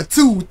 a 1,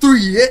 2,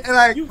 3. And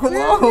like, come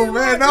on,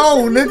 man.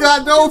 No, nigga,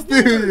 I don't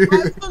feel you.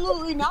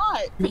 Absolutely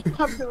not.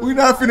 We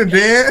not finna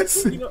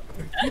dance. You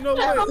know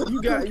what?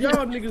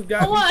 Y'all niggas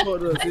got me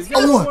fucked up. If A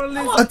y'all 1, wanna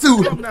listen, a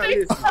 2, I'm not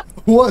listening.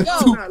 1,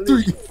 I'm 2, not 3.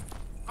 listening.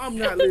 I'm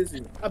not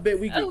listening. I bet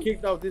we get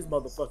kicked off this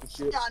motherfucking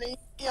shit.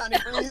 Yanni,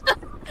 please.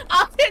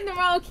 I'm hitting the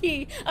wrong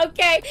key.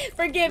 Okay,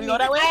 forgive me. Go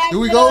that way? Do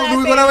we go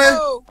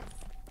that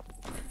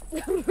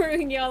way?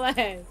 Ruin your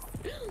ass.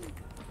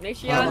 Make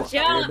sure y'all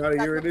jump. Everybody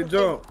get ready to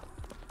jump.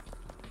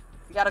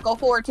 You gotta go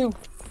forward too.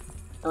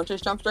 Don't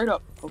just jump straight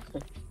up.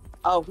 Okay.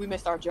 Oh, we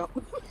missed our jump.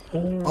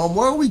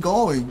 Where are we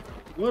going?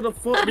 Where the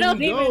fuck I do don't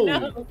we even go?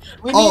 know.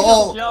 We need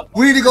to jump.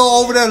 We need to go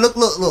over there. Look.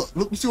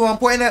 You see where I'm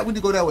pointing at? We need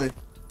to go that way.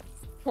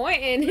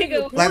 Pointing,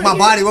 nigga. Like my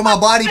body. Where my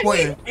body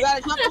pointing? You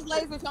gotta jump this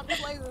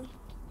laser.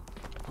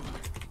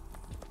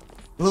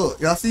 Look,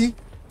 y'all see?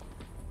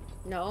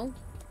 No.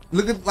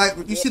 Look at like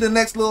you see the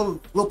next little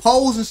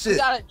pose and You shit.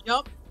 gotta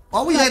jump.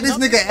 Why we had this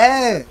nigga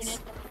ass?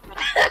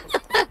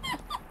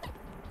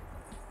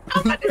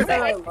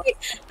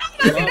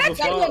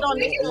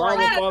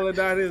 Lava falling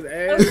down his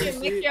ass. Oh shit,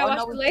 make sure I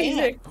watch the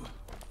laser.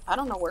 I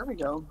don't know where we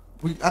go.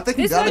 I think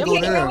we This gotta way, go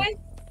keep there. going.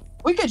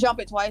 We could jump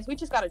it twice. We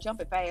just gotta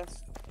jump it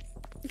fast.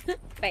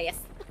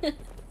 Fast. Can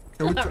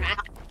we Alright.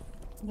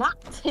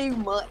 Not too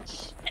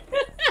much.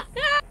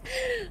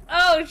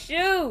 Oh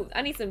shoot!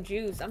 I need some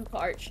juice. I'm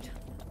parched.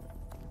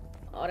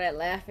 All that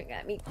laughing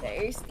got me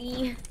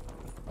thirsty.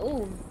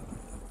 Ooh,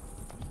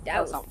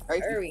 that was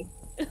hurry.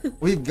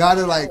 We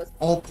gotta like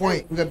on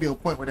point. We gotta be on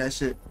point with that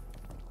shit.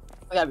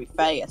 We gotta be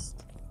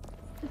fast.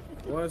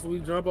 Once we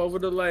jump over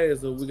the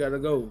laser, we gotta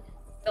go.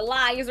 The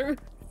laser.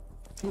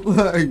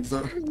 Like,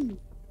 so,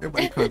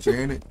 everybody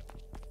country, ain't it?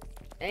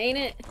 Ain't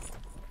it?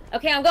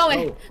 Okay, I'm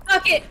going. Oh.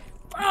 Fuck it.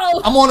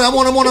 Oh. I'm on it.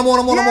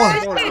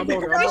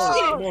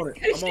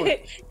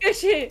 Good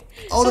shit.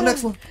 Oh, the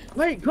next one.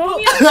 Wait, go.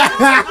 There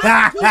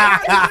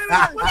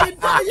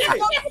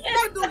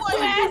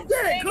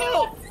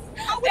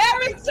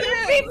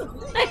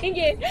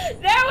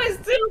was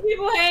 2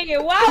 people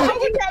hanging. Why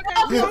would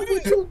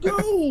you go?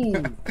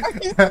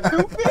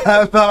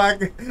 I thought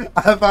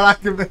I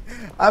could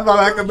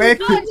make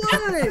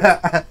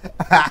it.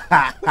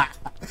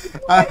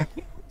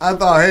 I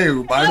thought, hey,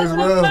 might as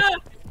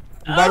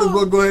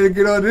well go ahead and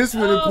get on this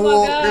one and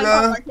pull, you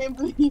know? I can't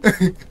believe.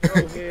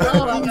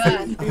 Oh my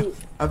god.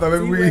 I thought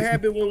maybe what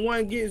happened when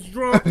one gets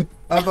drunk?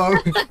 I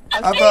thought.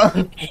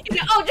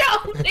 Oh,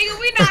 Joe, nigga,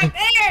 we not there.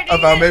 Nigga. I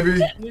thought maybe.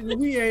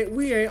 Nigga,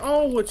 we ain't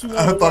on what you want.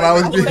 I thought I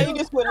was I'm saying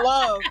this with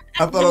love.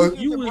 I thought I was.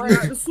 You was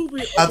not the super.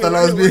 I thought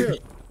I was being.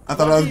 I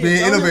thought I was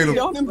being innovative.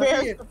 Don't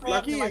embarrass the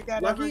Lock family like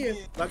that. Lock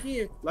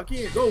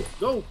in. Go.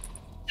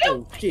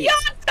 Oh shit.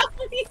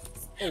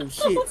 Oh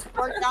shit.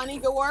 Work, Johnny,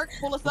 good work.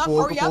 Pull us up.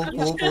 Pull, Hurry up. You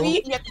have to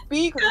speed. You have to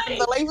speed because this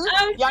is a laser.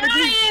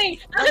 Johnny,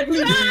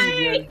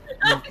 please.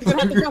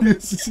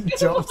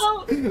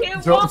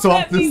 Jumps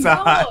off the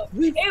side.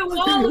 It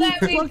won't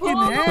let me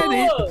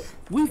pull.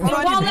 We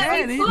fucking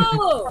had it.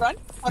 Hold on.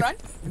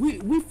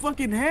 We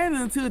fucking had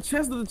it until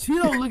Chester the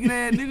Cheeto looking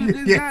at nigga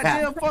just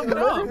goddamn fucking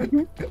up.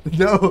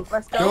 No.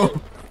 Let's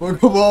go. Bro,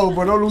 come on,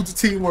 bro. Don't lose your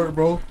teamwork,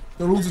 bro.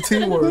 Don't lose your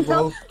teamwork,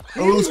 bro.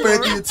 Don't lose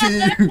faith in your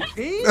team.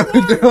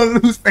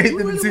 Don't lose faith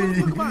in the team.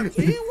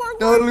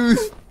 Don't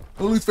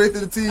lose faith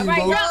in the team,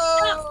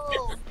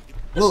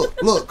 bro.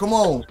 Look, come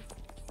on.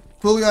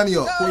 Pull Yanni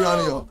up. Pull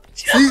Yanni up.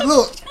 See,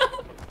 look.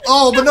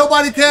 Oh, but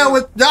nobody can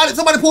with Yanni.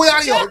 Somebody pull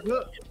Yanni up.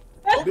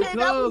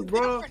 Because,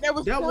 bro, that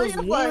was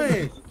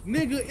one.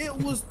 Nigga, it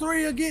was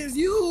 3 against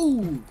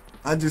you.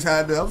 I just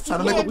had to. I was trying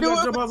to make a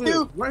Right here,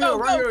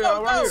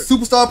 y'all, right here.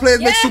 superstar plays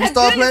make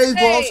superstar plays,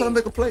 bro. I'm trying to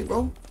make a play,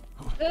 bro.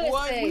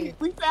 We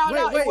found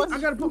out. Wait, I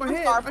gotta put my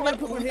head. I gotta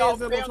put my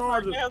hands on the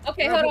charger.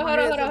 Okay, hold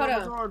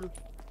on.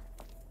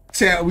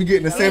 Chat, we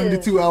getting a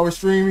 72-hour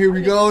stream. Here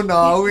we go.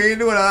 No, we ain't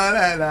doing all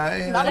that. Nah,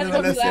 ain't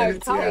doing that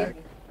 72 hours.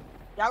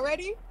 Y'all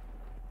ready?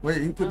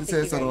 Wait, he put his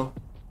headset on.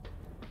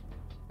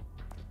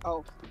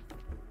 Oh.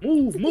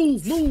 Move. No.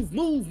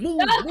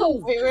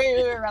 Wait,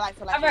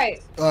 relax. All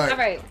right.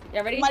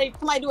 Y'all ready?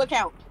 Somebody do a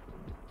count.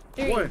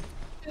 3, 1.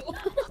 2.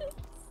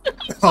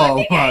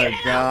 Oh my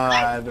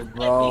God,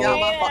 bro.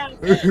 I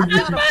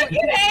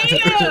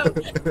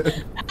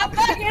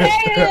fucking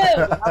hate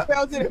him. I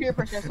fell to the peer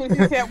pressure. As soon as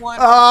you said 1.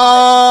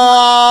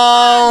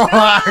 Oh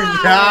my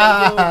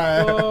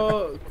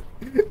God.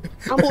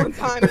 I'm on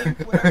timing.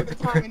 Whatever the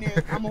timing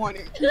is, I'm on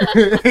it.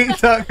 He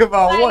talking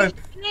about 1.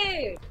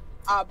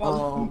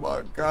 Oh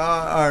my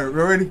God. All right,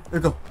 we're ready?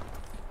 Let's go.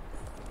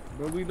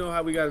 But we know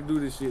how we gotta do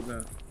this shit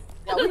now.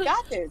 Yeah, we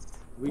got this.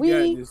 We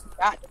got this.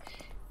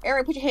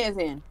 Eric, put your hands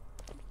in.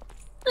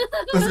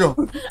 Let's go.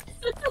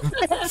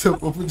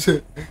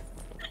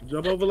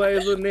 Jump over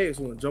laser next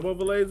one. We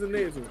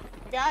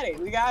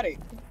got it.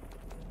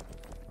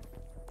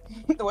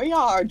 The way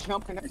y'all are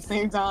jumping at the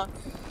same time.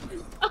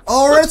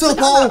 Oh, I ran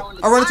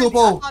into a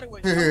pole.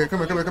 Here, come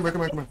here.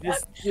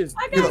 Yes. Get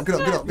up.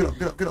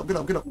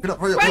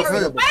 Hurry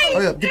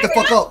up. Get the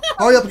fuck up.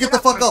 Hurry up and get the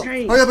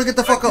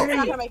fuck up.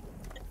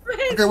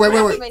 Okay, wait.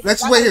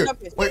 Let's just wait here.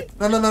 Wait,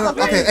 no.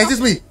 Okay, it's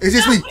just me.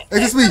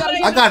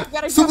 I got it.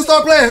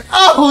 Superstar players.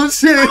 Oh,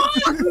 shit.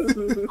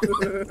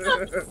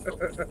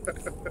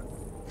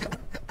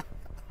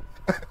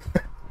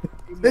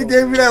 They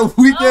gave me that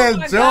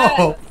weak-ass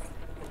job.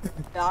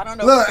 No, I don't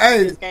know.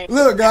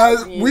 Look,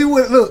 guys.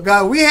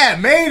 We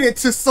had made it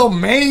to some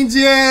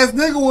mangy ass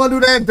nigga wanna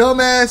do that dumb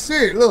ass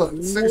shit. Look,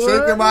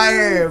 shaking my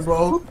head,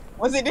 bro.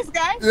 Was it this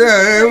guy?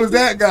 Yeah, it was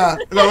that guy.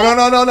 No.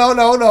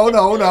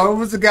 It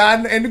was the guy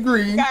in the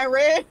green. Guy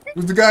red. It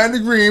was the guy in the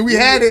green. We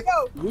had it.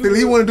 Till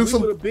he want to do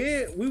some. Help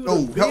me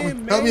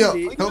up.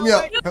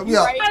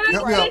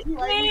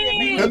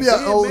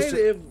 Oh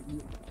shit.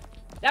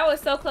 That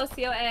was so close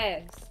to your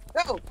ass.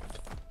 Go.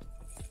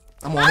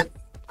 I'm on it.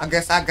 I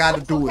guess I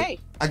gotta do it.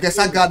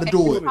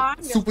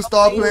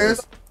 Superstar players.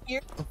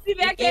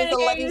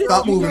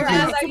 Stop moving,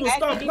 please.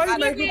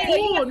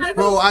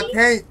 Bro, I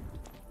can't.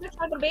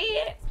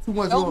 Too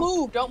much. Don't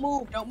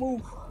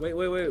move.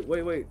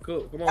 Wait.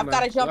 Cool. Come on, I've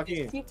got to jump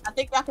in. it. I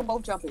think y'all can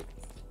both jump it.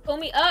 Pull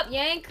me up,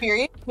 Yank.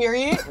 Period. We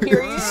had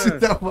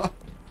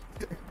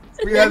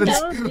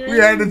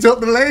to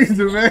jump the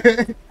laser,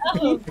 man.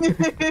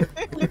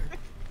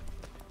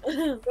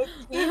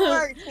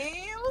 Teamwork,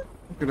 team.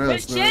 Look at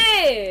us, man.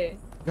 Shit.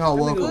 Y'all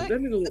welcome.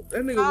 That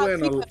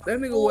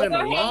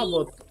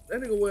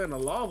nigga wearing a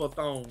lava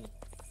thong.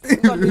 We're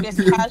gonna do this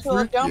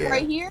casual jump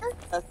right here.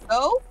 Let's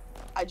go.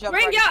 I jump.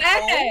 Bring your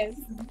ass.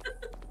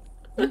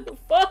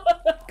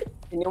 Fuck.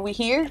 And then we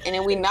here, and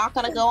then we not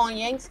gonna go on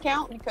Yank's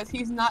count because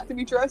he's not to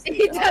be trusted.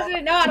 He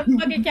doesn't know how to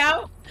fucking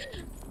count.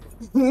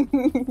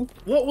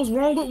 What was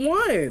wrong with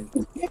 1?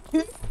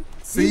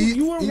 See,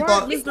 you were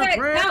right, He Mr. said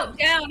Crab.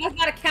 countdown. That's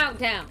not a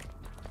countdown.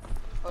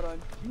 Hold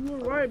on. You were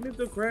right,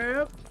 Mr.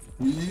 Crab.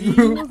 He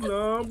was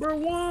number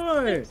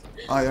 1.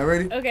 Are y'all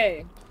ready?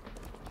 Okay.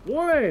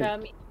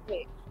 1.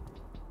 Wait.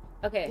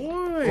 Okay.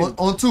 1.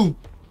 On 2.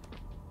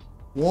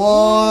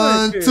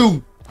 1,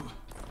 2.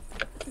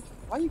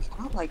 Why you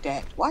count like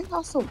that? Why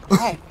y'all so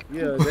black?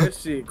 Yeah, that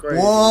shit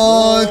crazy.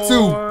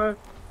 1,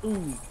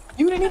 2.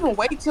 You didn't even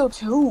wait till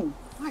 2.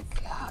 My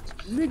God.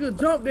 Nigga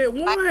jumped at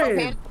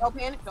 1. Don't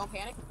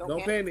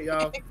panic,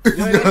 y'all.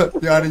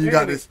 Yanni, you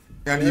got this.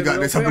 Yanni, you got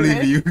this. I believe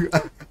in you.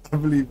 I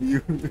believe in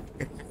you.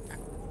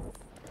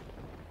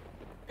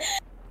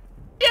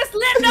 Just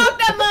lift off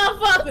that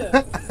motherfucker.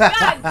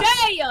 God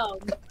damn.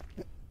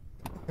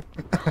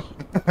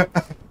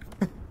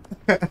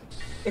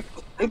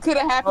 It could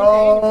have happened.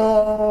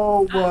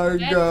 Oh my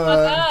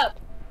God.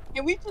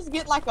 Can we just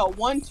get like a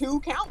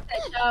 1-2 count?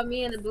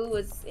 Me and the boo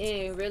was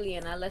in really,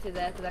 and I left his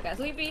ass because I got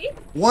sleepy.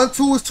 1,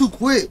 2 is too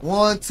quick.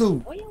 1,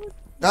 2.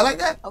 Y'all like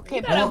that?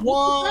 Okay,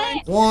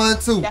 1,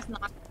 2. That's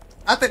not.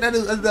 I think that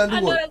is what?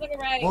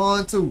 Right.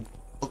 1, 2.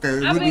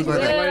 Okay, we'll be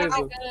like that.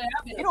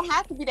 You don't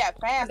have to be that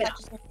fast.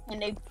 Can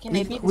they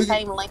be the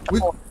same length?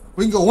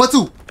 We can go 1,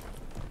 2.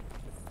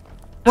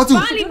 1, 2.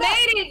 Finally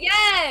made it,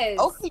 yes.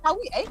 Okay, how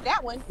we ate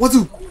that one. 1,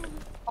 2.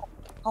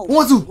 Oh,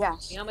 1, 2.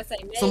 Yes. You almost say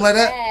something like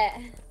that.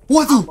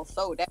 1, 2.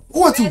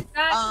 1, 2.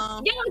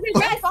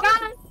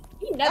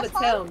 You never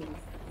tell me.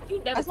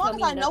 As long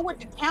as I know what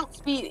the count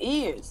speed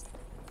is.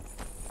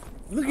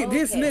 Look at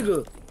this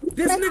nigga.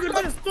 This nigga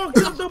just fucked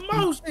up the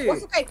most shit.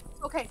 It's okay.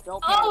 It's okay.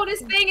 Don't oh,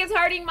 this thing is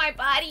hurting my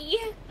body.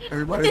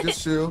 Everybody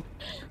just chill.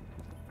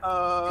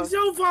 It's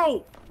your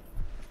fault.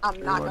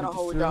 I'm not gonna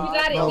hold y'all. You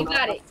got it. You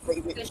got it.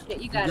 Good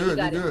shit. You got it. You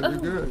got it. You're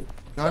good.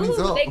 Johnny's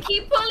Ooh, up. they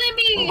keep pulling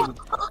me.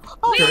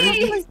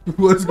 Okay. Please.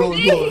 What's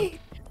going on? Please.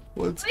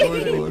 What's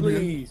Please. going on? Here?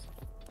 Please.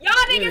 Y'all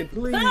niggas Really,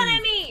 please.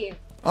 pulling me.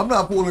 I'm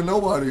not pulling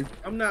nobody.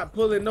 I'm not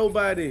pulling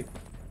nobody.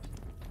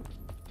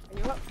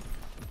 You up?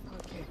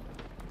 Okay.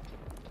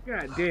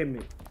 God damn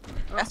it.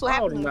 That's what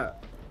happened.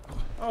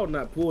 I'll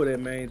not pull that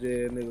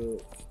mangy ass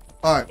nigga.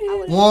 All right,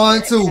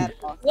 1, 2. What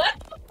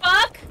the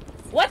fuck?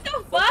 What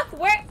the fuck?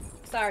 Where?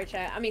 Sorry,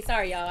 chat. I mean,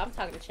 sorry, y'all. I'm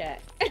talking to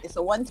chat. It's a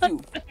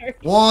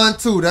 1-2. 1,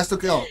 2. That's the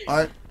count. All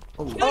right.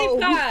 Oh.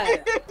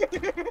 PewDiePie.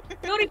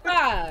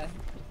 PewDiePie.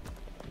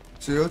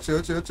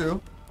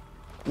 Chill.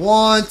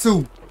 1,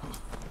 2.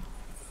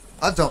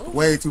 I jumped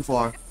way too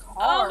far.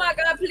 Oh my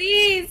god,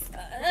 please.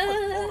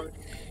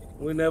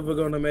 We're never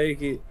gonna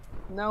make it.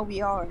 No, we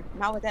are.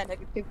 Not with that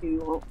negativity we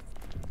won't.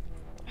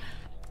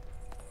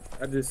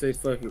 I just say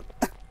fuck it.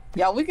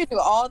 Yeah, we can do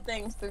all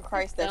things through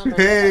Christ that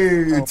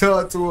Hey,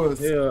 talk to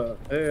us.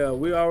 Yeah,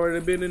 we already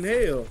been in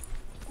hell.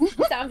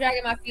 So I'm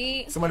dragging my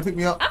feet. Somebody pick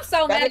me up. I'm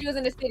so mad you was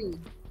in the city.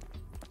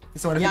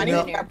 Somebody Yeah, pick I me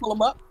up. need to pull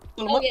them up.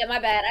 Oh yeah, my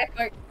bad. I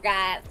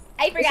forgot.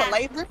 It's a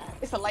laser.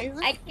 It's a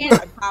laser. I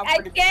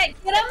can't get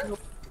him.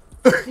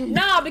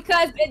 No,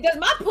 because does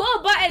my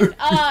pull button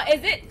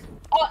is it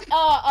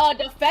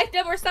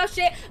defective or some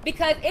shit?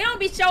 Because it don't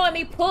be showing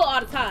me pull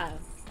all the time,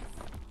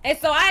 and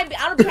so I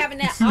don't be having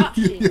that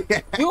option. You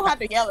don't have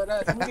to yell at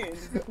us.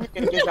 We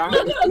can get y'all.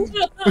 And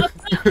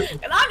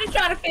I'm just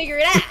trying to figure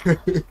it out.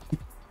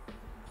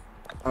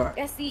 All right.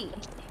 Let's see.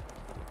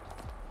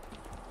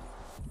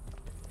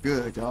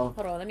 Good, y'all.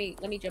 Hold on, let me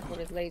jump on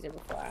this laser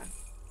before I.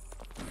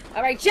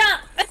 All right,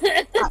 jump! I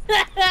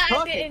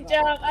didn't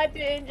jump.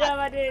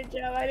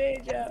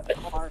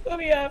 Put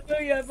me up.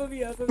 Stop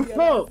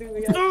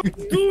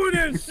doing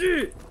that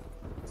shit.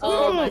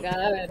 Oh my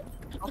god.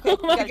 Okay,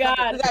 Oh my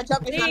god. We gotta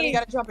jump it. We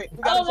gotta jump it.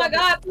 Oh my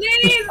god,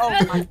 please! Oh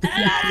my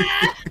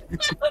god.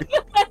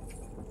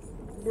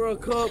 Bro,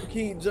 Cub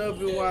keep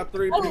jumping while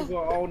 3 people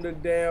are on the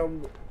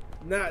damn,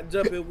 not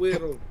jumping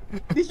with him.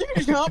 Did you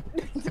jump?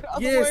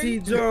 Yes, he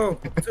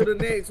jumped to the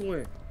next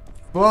one.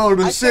 Bro,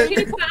 the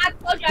shit.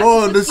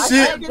 Bro, the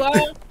shit.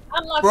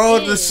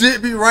 Bro, the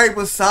shit be right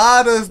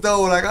beside us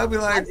though. Like I be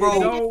like, bro.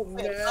 Don't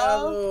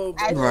matter,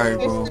 Right,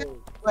 bro.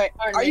 Wait,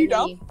 are you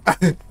dumb?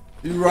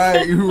 You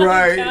right.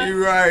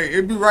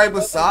 It be right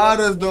beside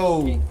us though.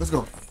 Let's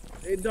go.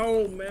 It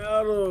don't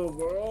matter,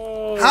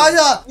 bro. How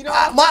y'all?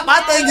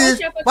 My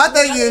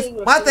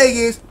thing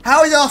is,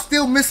 how y'all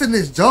still missing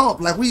this jump?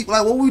 Like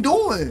what we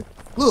doing?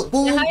 Look,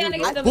 boom,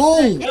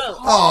 boom.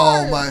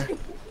 Oh my.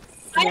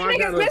 I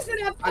niggas missing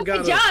that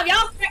fucking job,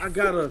 y'all. I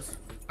got us.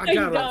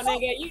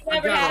 Nigga. You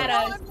never had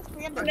us.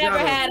 You never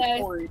had us.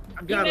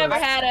 You never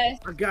had us.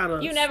 I got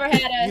us. You never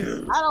had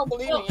us. I don't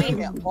believe in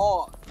any of that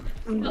ball.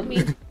 Help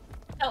me.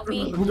 Help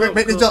me.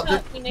 Make the jump.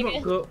 Help me,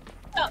 nigga.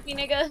 Help me,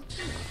 nigga.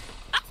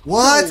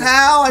 What?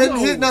 How? I didn't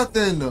hit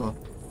nothing though.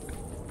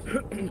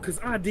 Cause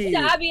I did.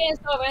 I be in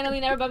so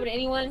randomly, never bumping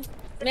anyone.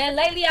 Man,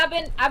 lately I've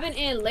been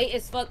in late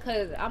as fuck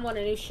cause I'm on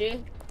a new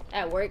shit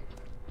at work.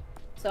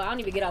 So I don't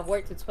even get off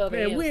work till 12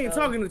 a.m. Man, we ain't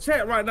talking to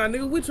chat right now,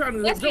 nigga. We trying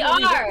to. Yes, we are.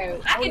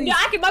 I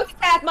can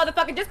multitask,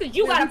 motherfucker. Just cause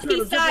you got a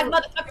pea-sized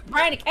motherfucking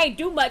brain and can't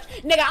do much,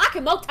 nigga. I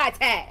can multitask.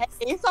 Hey,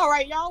 it's all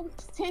right, y'all.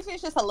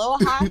 Tension's just a little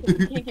high.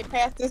 We can't get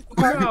past this.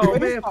 No,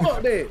 man,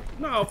 fuck that.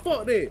 No,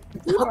 fuck that.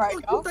 Who the fuck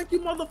you think you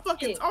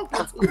motherfucking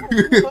talking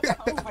to?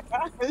 Oh my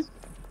gosh.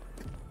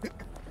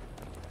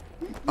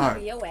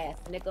 Alright. Your ass,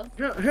 nigga.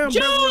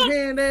 Hamburger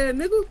hand ass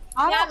nigga.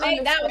 Yeah,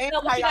 man, that was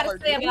what you gotta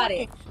say about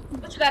it.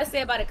 What you gotta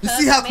say about it? You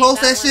see how close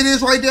that shit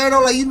is right there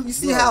though? Like you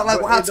see how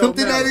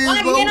tempting that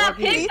is, bro? Why can't I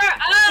pick her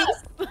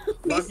up?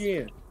 Lock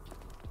in.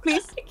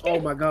 Please. Oh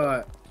my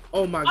god.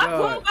 Oh my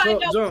god.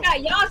 Jump.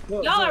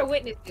 Y'all are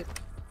witnesses.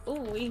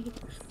 Ooh.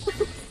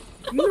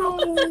 No.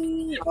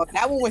 Oh,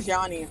 that one was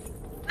Yanni.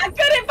 I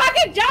couldn't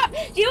fucking jump.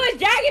 She was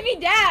dragging me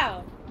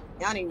down.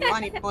 Yanni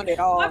doing it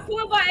all. My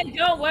pull button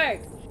don't work.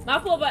 My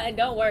pull button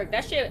don't work.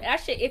 That shit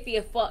iffy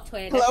as fuck,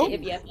 twin. Hello? That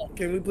shit iffy as fuck.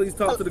 Can we please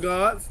talk to the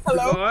gods?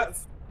 Hello?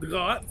 The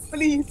gods.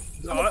 Please.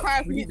 God,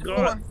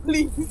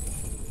 Please.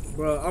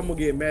 Bro, I'm gonna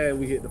get mad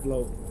we hit the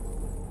floor.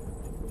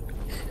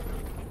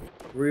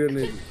 Real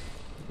nigga.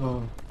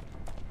 Oh.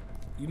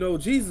 You know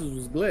Jesus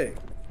was black.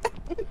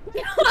 What the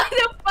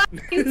fuck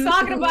are you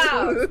talking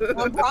about?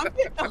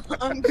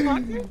 I'm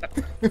talking.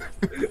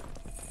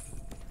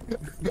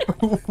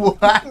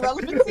 What?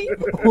 Relevancy?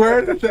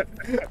 Where did that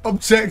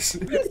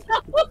objection?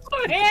 That was so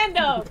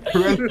random.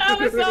 That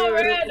was so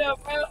random,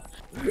 bro.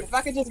 If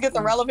I could just get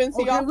the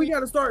relevancy Okay, off. we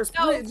gotta start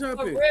sprint No,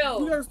 jumping. for real.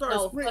 We gotta start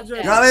sprint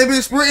jumping. Y'all ain't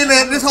been sprinting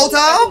that this whole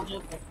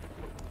time?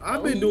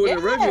 I've been doing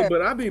it regular,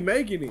 but I be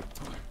making it.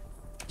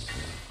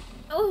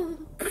 Oh.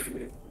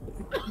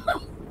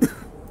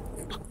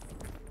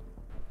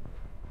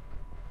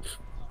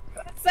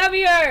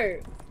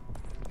 Xavier.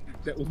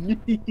 That was me.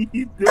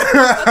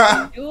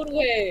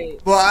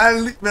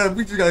 Man,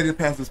 we just gotta get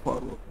past this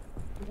part, bro.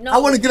 No, I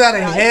want to get out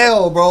of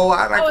hell, bro.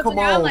 Come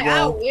on, like, bro.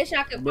 I wish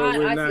I could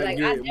find. I like,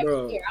 I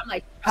never here. I'm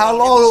like, how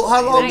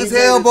long is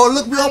hell, bro?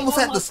 Look, we almost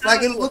at the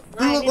like. It look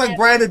like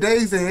Brandon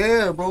Days in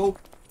hell, bro.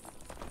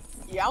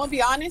 Yeah, I'm gonna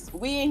be honest.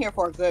 We in here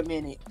for a good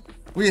minute,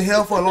 We in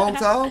hell for a long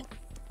time?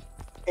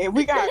 and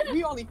we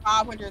only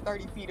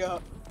 530 feet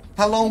up.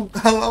 How long?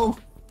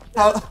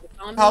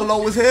 How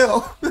low is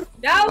hell?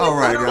 That was All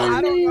right,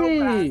 I y'all. don't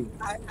know,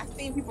 but I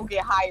seen people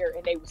get higher,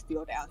 and they were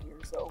still down here.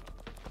 So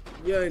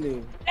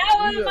Yanni.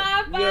 That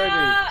was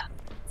my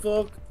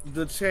fault. Fuck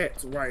the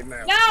chat right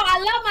now. No, I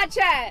love my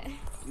chat.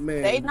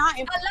 Man. they not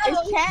in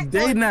this chat.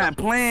 They not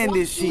playing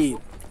this shit.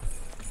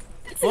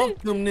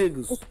 Fuck them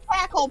niggas.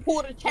 Chat gonna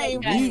pull the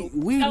chain.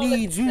 We Don't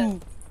need listen you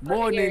to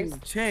more ears. than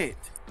the chat.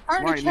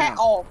 Turn the right chat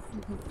now. off.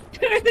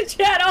 Turn the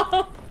chat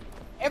off.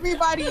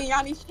 Everybody in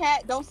Yanni's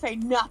chat, don't say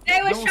nothing.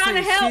 They was Don't trying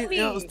to say help shit me.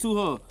 else to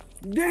her.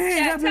 They ain't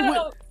Chat, happy tell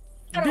with.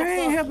 them.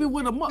 They ain't happy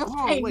with a Don't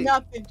hold say on, wait.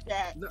 nothing,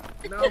 chat. Now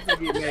I'm gonna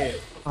get mad.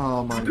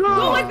 Oh my Who Who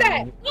god. was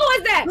that? Who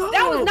was that? No.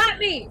 That was not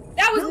me.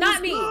 That was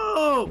not me.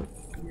 No.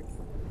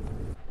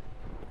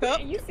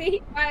 You see, he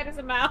quiet as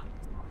a mouse.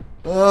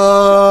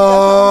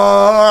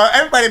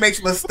 Everybody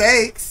makes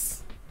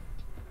mistakes.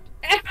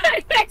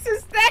 Everybody makes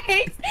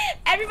mistakes.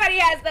 Everybody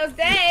has those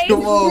days.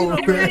 Come on,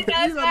 Everybody man.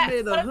 does You done that.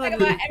 made Let's talk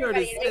about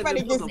everybody. 137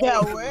 Everybody gets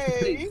that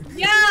way.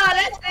 Yeah,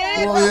 that's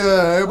it. Oh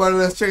yeah, everybody,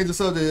 let's change the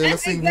subject. Let's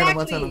That's sing Hannah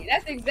Montana. exactly.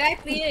 That's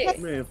exactly it.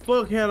 Man,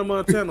 fuck Hannah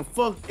Montana.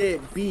 Fuck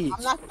that bitch.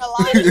 I'm not gonna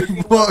lie. to you,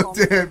 Fuck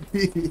that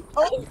bitch.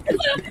 Oh,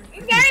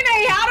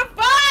 Nene, how the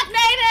fuck,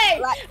 Nene?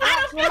 Relax,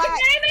 How the fuck,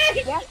 relax.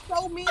 Nene? that's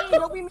so mean.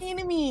 Don't be mean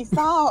to me.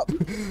 Stop.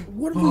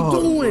 What are we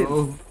doing?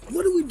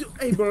 What do we do?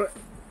 Hey, bro.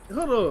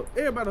 Hold up.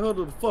 Everybody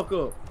huddle the fuck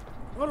up.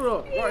 Hold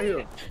up. Right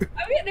here.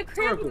 I'm in the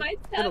crib Circle. with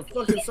In a myself.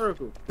 fucking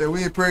circle. Yeah,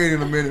 we ain't praying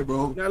in a minute,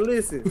 bro. Now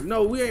listen.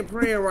 No, we ain't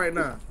praying right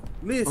now.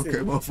 Listen.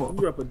 Okay, my fault.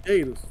 We up a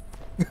daters.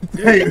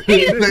 Hey,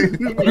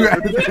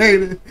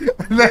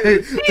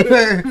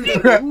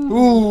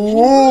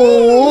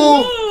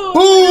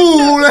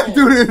 ooh, let's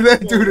do this.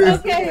 Let's do this.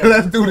 Okay.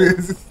 Let's do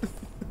this.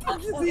 What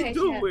is Okay, he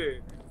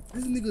doing?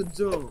 This nigga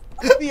jump.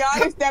 To be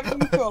honest, that made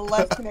me feel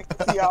less connected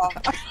to y'all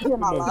in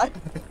my life.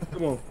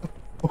 Come on.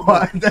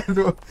 Why? That's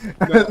what.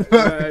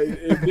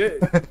 If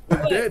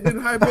that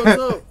didn't hype us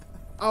up,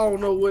 I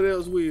don't know what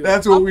else will.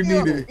 That's what we I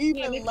feel needed.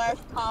 even less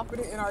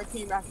confident in our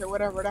team after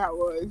whatever that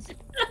was.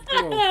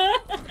 Come on.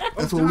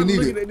 That's I'm what we tired of needed.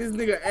 looking at this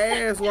nigga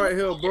ass right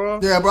here, bro.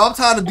 Yeah, bro. I'm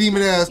tired of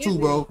demon ass too,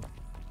 bro.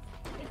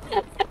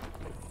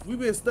 We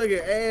been stuck in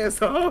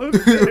ass all day.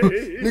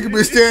 Nigga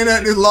been staring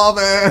at this lava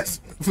ass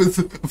for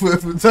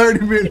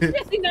 30 minutes.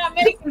 He's not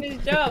making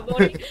his job,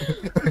 boy.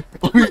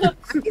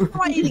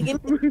 Somebody need to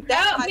give me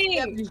that Help me.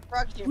 step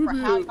instruction for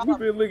how We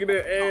been looking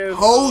at ass.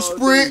 Whole all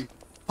sprint, day.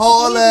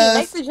 haul Make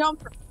ass. the jump.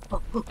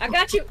 I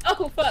got you.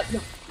 Oh, fuck.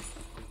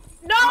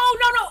 No,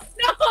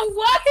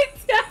 what?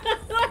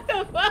 What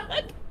the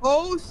fuck?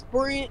 Whole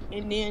sprint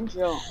and then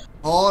jump.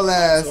 Haul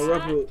ass.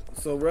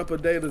 So rapper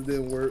data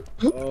didn't work.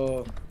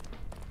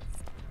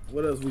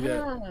 What else we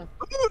got?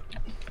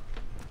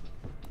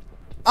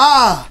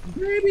 Ah,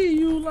 Baby,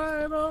 you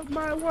light up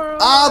my world.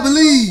 I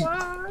believe.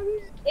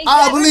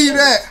 I believe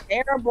that.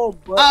 Terrible,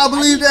 but I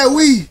believe that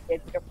we.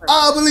 it's different.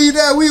 I believe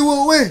that we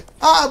will win.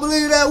 I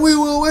believe that we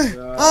will win.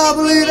 I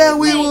believe that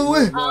we will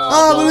win.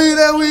 I believe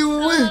that we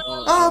will win.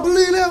 I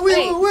believe that we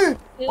will win.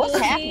 What's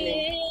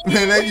happening?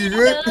 Man, that you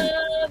good?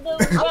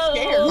 I'm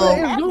scared. Oh.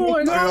 What is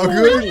going Are on? y'all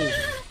good?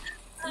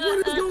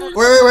 What is going on?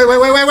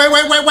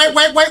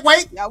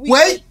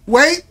 Wait.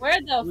 Where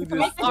the We fuck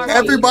just- are we?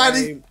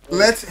 Everybody,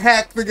 let's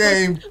hack the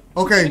game.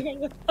 Okay.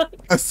 I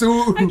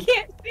Assume.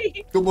 can't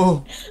see. Come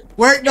on.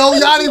 Wait, no,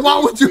 Yanni, why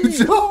would you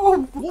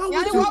jump? Why would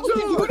Yanni, why would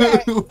you you do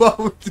that? Why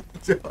would you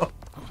jump?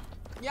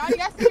 Y'all, you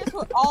guys say this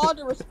with all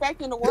the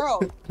respect in the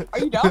world. Are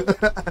you dumb?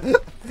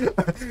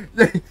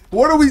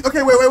 What are we?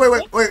 Okay, wait.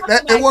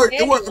 That it worked.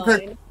 It worked.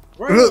 Okay.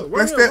 Right Look, here,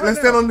 let's right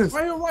stand on this.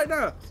 Right here, right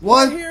now.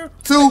 One, Right here.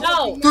 2,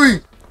 No. 3.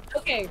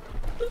 Okay,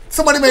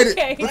 Somebody made it.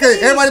 Okay. Okay,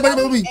 everybody made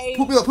That was me.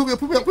 Pull me up.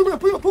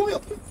 Pull me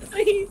up.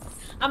 please.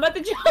 I'm at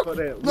the jump. For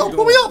that. No, We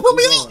pull me going, up. Pull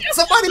me we up. going.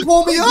 Somebody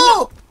pull me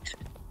up.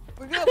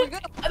 We're good.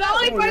 The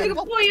only Come on, person who Yanni. can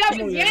pull you up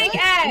Come on, is Yanni. yank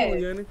Come on,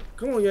 ass. Yanni.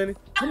 Come on, Yanni.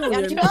 Come on,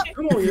 Yanni, Yanni. get up.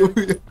 Come on,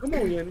 Yanni. Come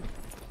on, Yanni.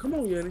 Come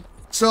on, Yanni.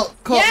 So,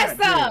 Yes,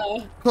 sir.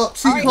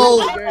 cheat Alright, code.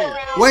 let's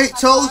go. Wait,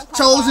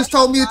 Chose just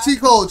told me a cheat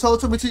code. Chose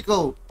told me a cheat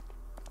code.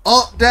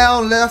 Up,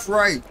 down, left,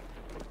 right.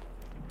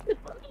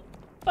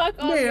 Fuck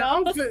off, Man,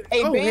 y'all. I'm fit.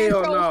 Hey, Oh, Ben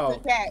hell chose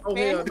no. the chat. Oh,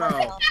 Ben hell chose no. the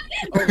chat.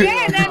 Oh, hell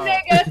Ban that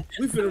no. nigga.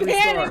 We finna Ban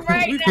him restart.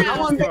 right We now. finna I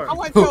want restart.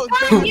 chose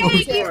Fuck Ben.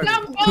 Yankees,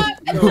 some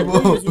fuck. No, Come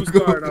on, we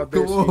started out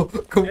that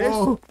shit.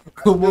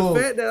 come The on.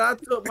 fact that I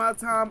took my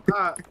time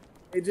out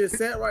and just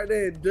sat right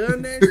there and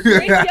done that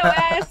Bring shit, your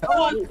ass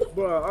on.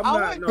 bro, I'm I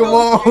not. want No, Come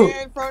on. chose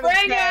Ben from the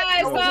Bring your chat.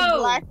 ass I was on.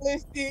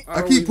 blacklisted. I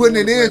don't keep even putting it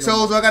wanna in, play no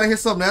Chose. more. I gotta hit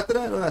something after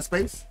that. I got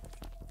space.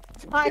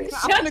 I'm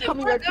Shut gonna the come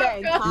in your fuck chat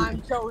and up,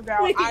 time chose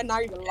out. I'm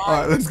not even All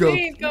lying. right, let's go.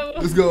 Please go.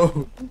 Let's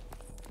go.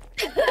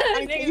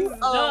 Niggas is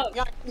dumb.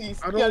 Yeah, please.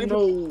 I don't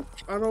know.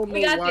 I don't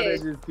We know got why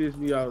this. that just pissed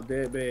me off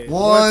that bad.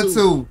 1,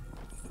 2.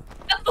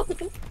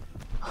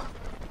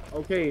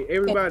 Okay,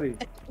 everybody.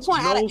 This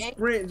one out No of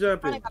sprint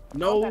jumping.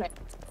 No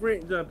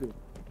sprint jumping.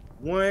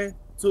 1,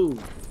 2.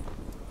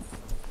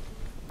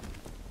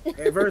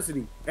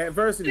 Adversity.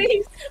 Adversity.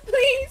 Please,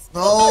 please.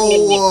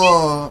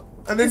 No,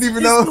 I didn't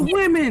even know. It's the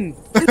women.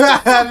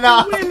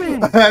 No, women.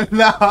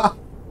 no.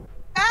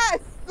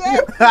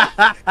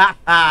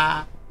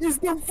 It's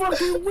the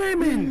fucking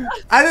women.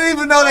 I didn't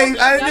even know they.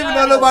 I didn't even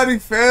know nobody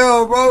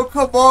fell, bro.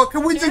 Come on,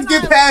 can we just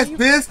get past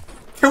this?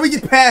 Can we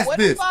get past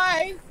this?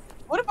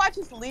 What if I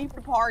just leave the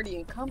party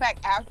and come back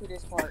after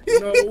this part?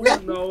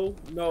 No.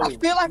 I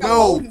feel like I'm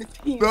No. holding the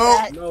team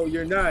back. No,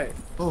 you're not.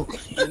 Oh.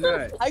 You're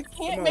not. I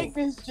can't make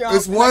this jump.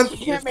 It's one.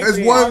 It's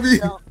one v.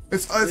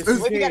 It's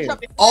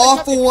all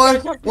for one.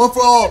 One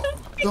for all.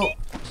 No.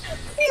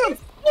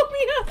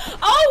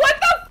 Oh, what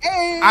the?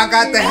 I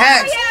got the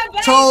hacks.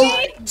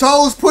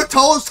 Toes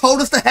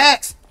told us the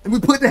hacks, and we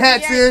put the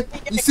hacks in.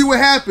 You see what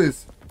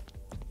happens.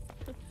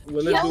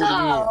 Well, let's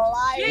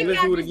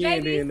do it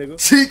again. Then, nigga.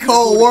 Cheat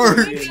code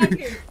word.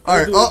 All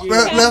right, up,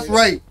 left,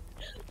 right.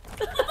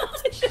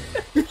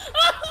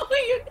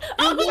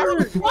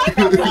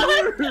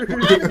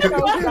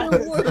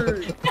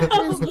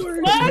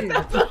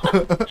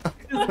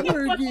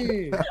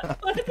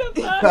 What the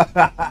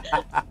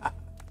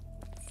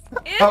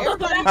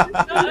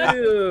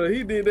Yeah,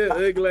 he did that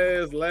ugly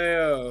ass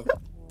laugh.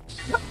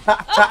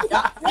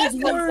 It's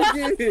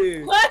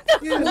working.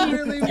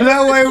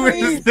 That way we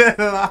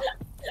just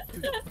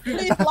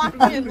Please lock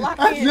in.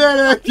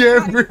 I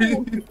can't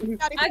breathe.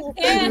 I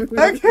can't.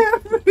 I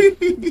can't breathe.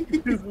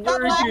 It's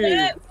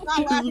working.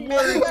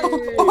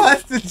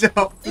 Watch the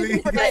jump,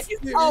 please.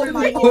 Oh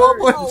my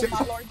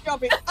lord,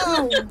 jump it.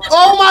 Oh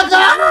my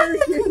god!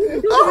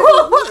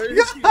 Oh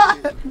my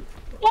god!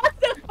 What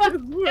the fuck?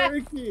 It's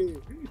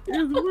working.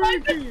 It's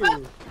working.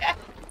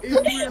 It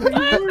really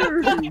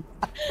works.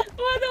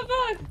 What the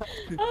fuck?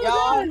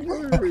 Y'all,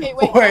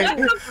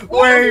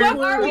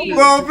 wait,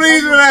 bro,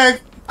 please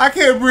relax. I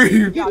can't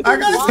breathe. I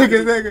gotta take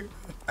a second.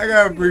 I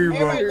gotta breathe,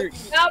 bro.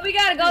 No, we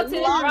gotta go to the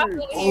rock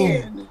over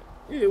here.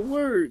 It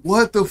worked.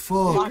 What the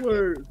fuck? It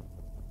worked.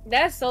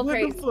 That's so What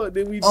crazy. the fuck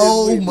did we just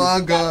Oh witness? my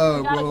we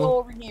god, gotta go bro.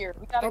 over here.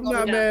 We gotta I'm go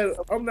not over mad.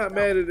 I'm not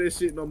mad at this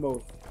shit no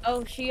more.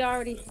 Oh, she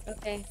already.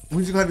 Okay.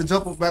 We just gotta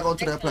jump back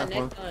onto that Next one,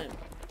 platform. next one.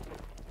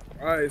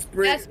 All right, That's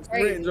sprint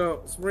crazy.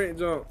 jump, sprint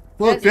jump.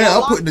 Fuck that,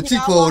 I'm putting the cheat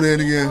code in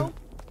again.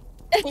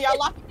 Can y'all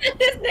lock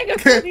This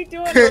nigga really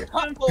doing Can-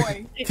 in,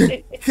 boy?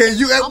 Can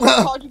you I'm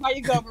gonna call you by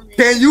your government.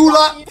 Can you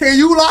lock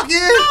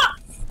in?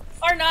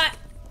 or not?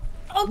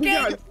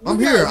 Okay. I'm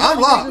here. I'm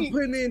locked.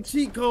 Putting in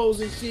cheat codes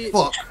and shit.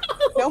 Fuck.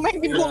 Don't make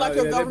me pull like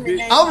your government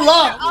name. I'm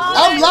locked.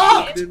 I'm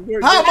locked.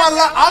 How am I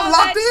locked? I'm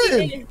locked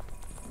in.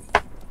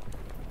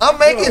 I'm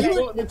making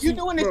You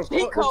doing this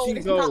cheat code?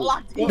 It's not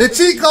locked in. the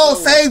cheat code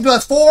saved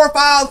us 4 or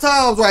 5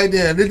 times right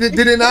there. Did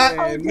it not?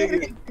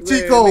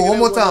 Cheat code one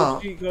more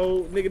time. Cheat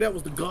code, nigga. That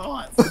was the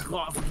gods. The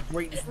gods of the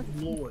greatness of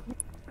the Lord.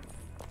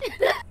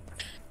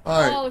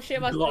 All right, Oh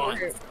shit, my stomach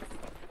hurt.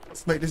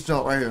 let's make this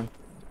jump right here.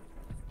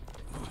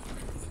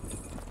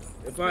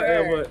 If I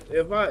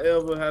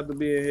ever had to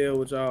be in hell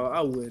with y'all,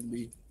 I wouldn't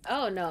be.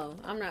 Oh no,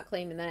 I'm not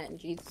claiming that in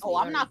Jesus. Oh,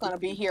 I'm not gonna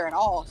be here at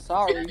all.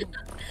 Sorry.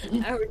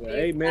 I refuse.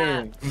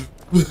 Amen.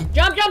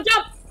 Jump!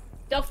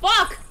 The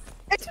fuck?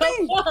 It's The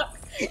me. fuck?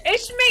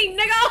 It's me,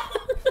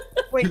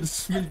 nigga. Wait, I'm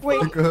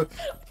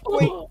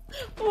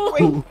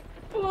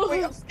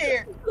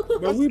scared.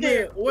 But we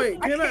been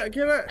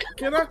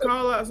can I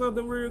call out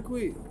something real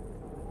quick?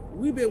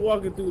 We've been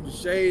walking through the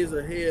shades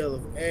of hell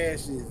of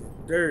ashes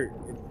and dirt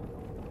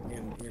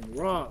and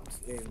rocks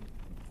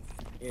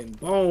and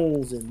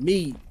bones and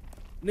meat.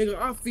 Nigga,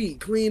 our feet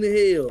clean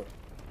as hell.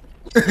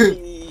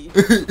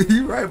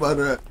 You right about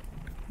that.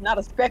 Not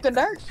a speck of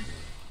dirt.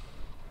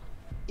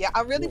 Yeah,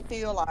 I really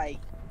feel like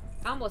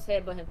I almost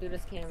headbutt him through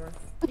this camera.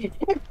 we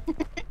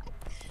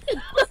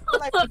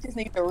just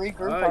need to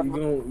regroup. Alright,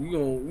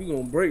 you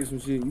gonna break some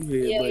shit. You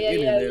head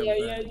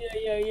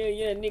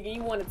Yeah, nigga,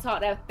 you want to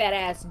talk that fat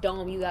ass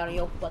dome you got on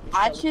your fucking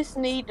I shoulder. just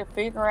need to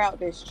figure out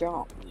this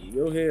jump.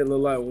 Your head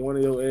look like one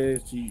of your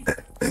ass cheeks.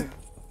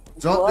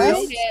 Jump What? Your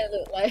this. head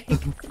look like.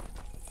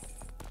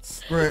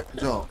 Sprint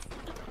jump.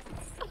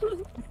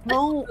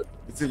 No,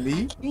 Is it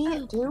me?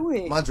 can't do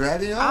it. Am I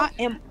dragging y'all?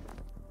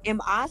 Am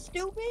I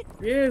stupid?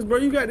 Yes, bro,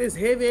 you got this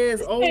heavy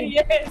ass old.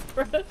 Yes,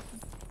 bro.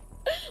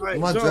 Right,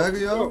 Am I jump,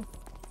 dragging y'all? jump.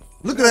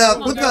 Look at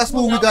how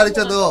smooth we got each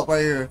other up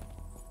right here.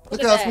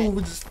 Look Look how at smooth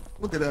we just.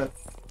 Look at that.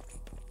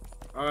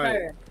 All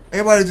right.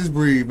 Everybody just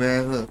breathe,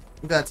 man. Look,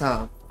 we got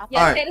time. Yeah,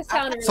 All right. say the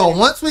sound. So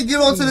once we get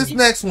onto this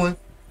next one,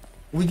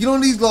 we get on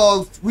these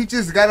logs. We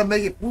just gotta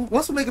make it.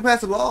 Once we make it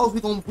past the logs,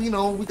 we gonna,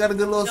 we got a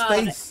good little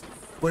space.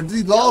 But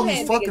these logs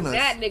is fucking us.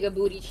 That nigga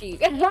booty cheek.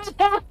 That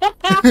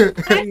shit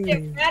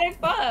fat as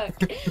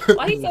fuck.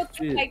 Why he so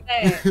thick like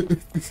that?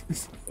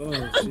 Oh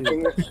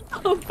shit,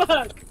 Oh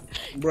fuck.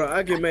 bro,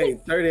 I can make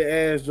 30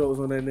 ass jokes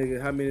on that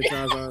nigga. How many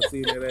times I've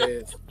seen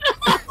that ass?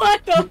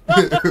 What the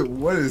fuck?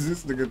 What is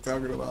this nigga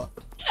talking about?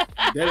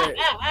 That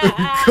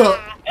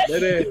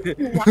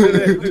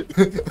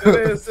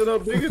ass sit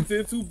up bigger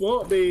than 2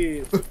 bunk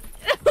beds.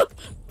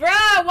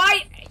 Bruh,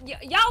 why?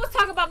 y'all was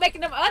talking about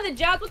making them other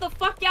jumps. What the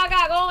fuck y'all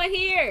got going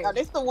here? Now,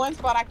 this is the one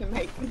spot I can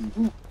make.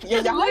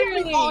 Yeah, y'all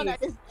Literally.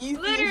 It's easy.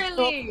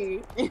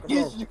 Literally.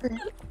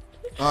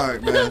 All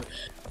right, man.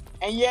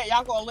 And yeah,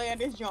 y'all gonna land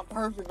this jump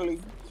perfectly.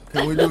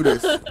 Can we do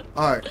this? All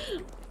right.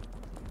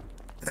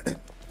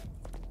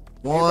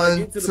 One,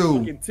 Get to the two.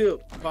 fucking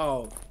tip,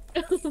 Paul.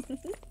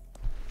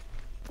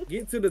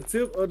 Get to the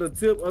tip of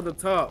the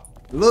top.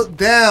 Look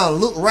down.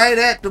 Look right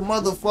at the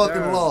motherfucking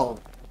Down. log.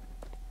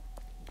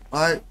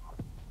 All right.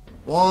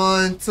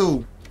 1,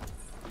 2.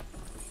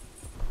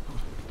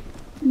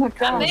 Oh my I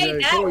god. made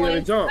that Come on,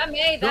 one. jump. I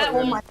made that Jump, Oh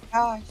one. my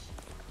gosh.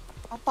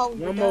 I thought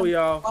we were One more, done.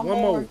 y'all.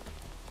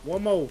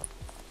 One more.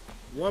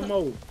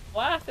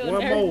 Why I feel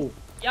One nervous? more.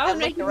 Y'all That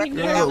making looked me right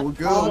Good, nervous. we're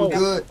good, we're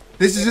good.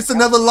 This is just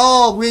another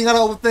log. We ain't gotta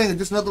overthink it.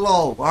 Just another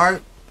log. All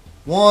right.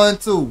 1,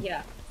 2.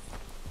 Yeah.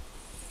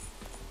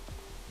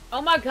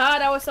 Oh my god,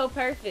 that was so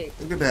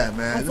perfect. Look at that,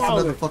 man. I'm This is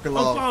another falling. fucking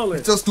I'm log. falling.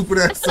 It's your stupid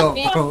ass up,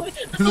 bro.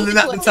 This is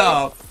not the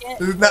time.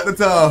 This is not the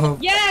time.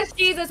 Yes,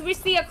 Jesus, we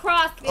see a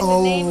cross in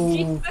the name of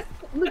Jesus.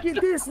 Look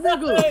at this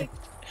nigga.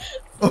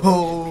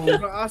 Oh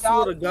Bro, I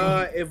swear to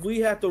God, if we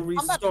have to I'm about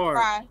to restart,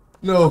 cry.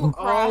 no.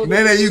 all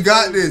Nene, you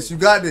got this. You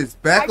got this.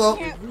 Back I up.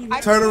 can't- I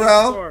Turn can't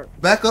around.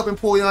 restart. Back up and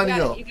pull Yanni You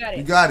got up. it, you got it.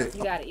 You got it.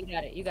 You got it, you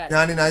got it, you got it.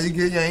 Yanni, now you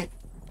get yanked.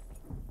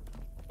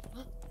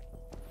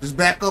 Just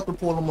back up and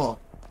pull him up.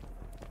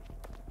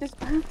 Just,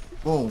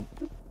 Boom.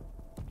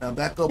 Now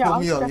back up, yeah, pull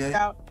I'm me up, stressed Yank.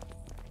 out.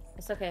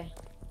 It's okay.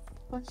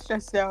 I'm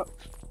stressed out.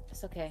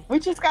 It's okay. We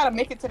just gotta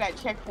make it to that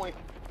checkpoint.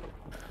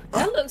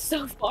 That looks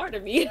so far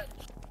to me.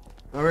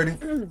 Already?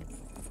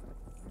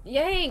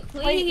 Yank,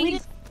 please.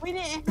 Wait, we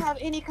didn't have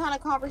any kind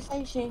of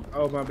conversation.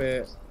 Oh my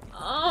bad.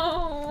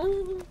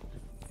 Oh.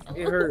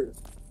 It hurts.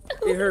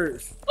 It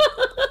hurts.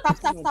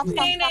 Stop.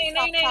 Nay.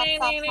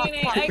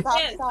 I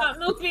can't stop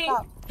moving.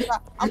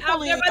 Stop. I'm They're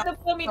pulling you about down.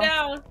 to pull me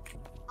down.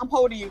 I'm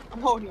holding you.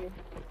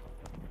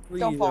 Please,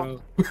 Don't fall.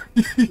 yo.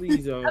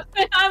 Please, yo.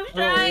 I'm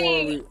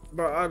trying.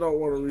 Bro, I don't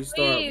want to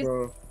restart, Please.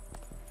 bro.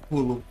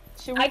 Pull him.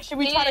 Should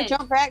we try to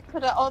jump back to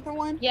the other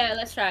one? Yeah,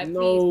 let's try. Please.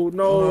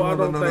 No, I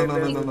don't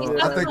think No.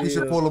 I think you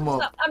should pull him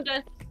up. Stop, I'm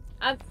done.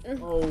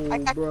 Oh, I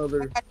got-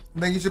 brother. I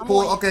think you should I'm pull.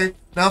 on you. Okay.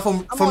 Now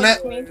from on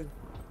that. you.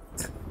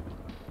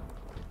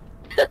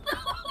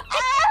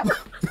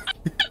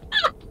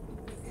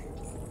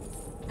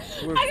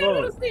 We're I gotta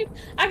go to fucked.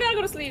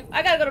 sleep.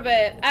 I gotta go to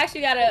bed. I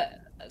actually gotta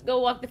go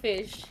walk the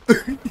fish.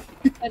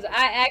 Because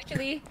I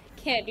actually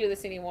can't do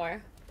this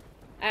anymore.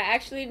 I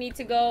actually need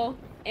to go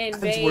and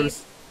bathe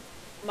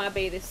my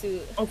bathing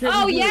suit. Okay,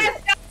 Oh, we good.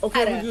 yes!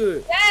 Okay, we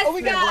good. Yes, Oh,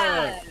 we got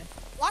God!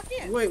 Lock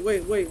in.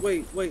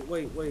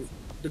 Wait.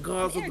 The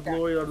gods of the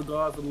glory are the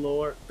gods of the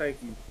Lord. Thank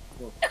you.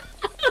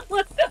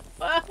 What the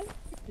fuck?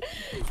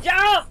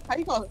 Jump! How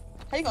you gonna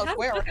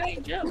swear? How I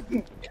jump?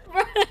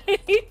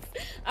 Right.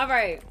 All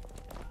right.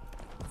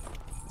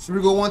 Should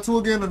we go 1, 2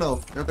 again or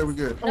no? I think we're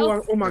good.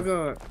 Oh my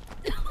God.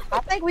 I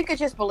think we could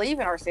just believe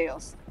in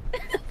ourselves.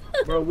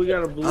 Bro, we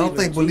gotta believe. I don't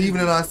think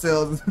believing in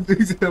ourselves. I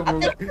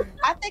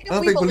think if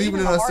we believe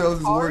in ourselves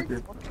is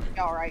working.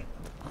 All right.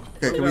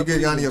 Okay, can we get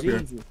Yanni up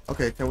here?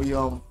 Okay, can we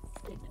Okay.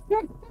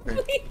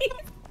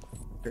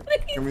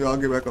 Can we all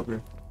get back up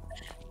here?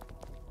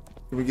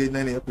 Can we get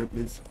Nene up here,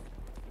 please?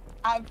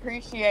 I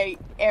appreciate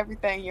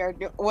everything you're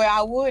doing. Well,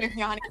 I would if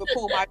Yanni could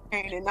pull my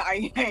chain and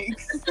not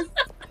Yanks.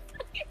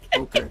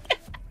 Okay.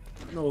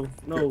 No,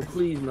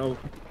 please, no.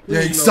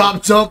 Yeah, you Please, no.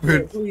 stop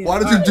jumping. Please. Why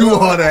did you do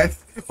all that?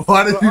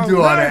 Why did you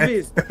do all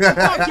nervous. that?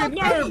 I'm fucking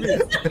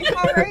nervous. It's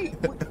all right.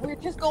 We're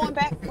just going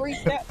back 3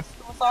 steps.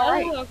 So it's all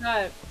right. Oh my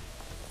God.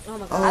 Oh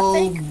my God. Oh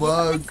think-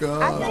 my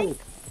god. No,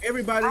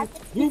 everybody, I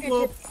think we group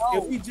could up. just go.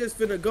 If we just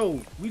finna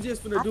go, we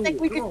just finna I do think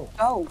it. we Come could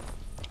on. go.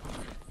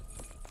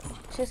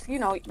 Just,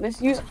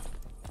 let's use.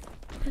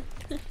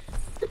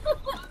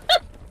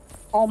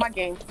 Oh, my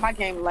game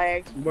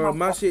lagged. Bro,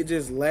 my shit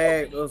just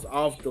lagged us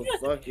off the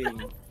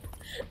fucking.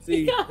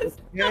 See, Yes. if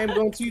the game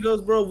gonna cheat us,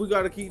 bro. We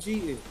gotta keep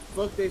cheating.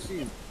 Fuck that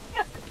shit.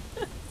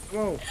 Come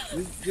on,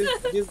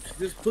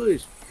 just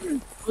push.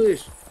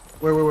 Wait.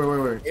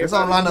 Let's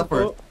all line up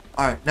first.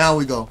 Alright, now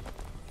we go.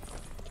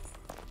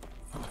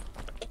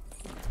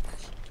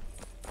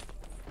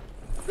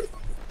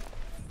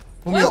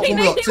 Pull me up.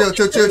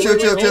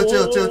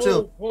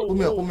 Chill. Pull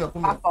me up.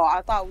 My fault.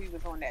 I thought we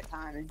was on that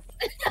timing.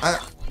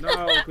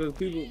 No, because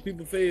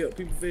people fail.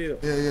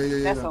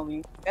 Yeah. That's on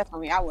me. I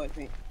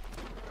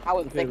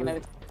wasn't Okay, thinking of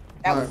let's- it.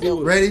 That was Alright,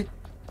 do it. ready?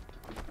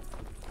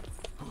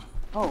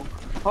 Oh.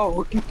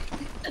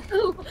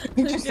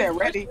 You just said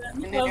ready,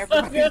 and then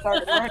everybody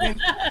started running.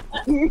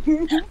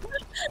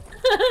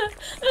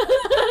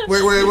 Wait.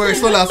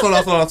 Slow down.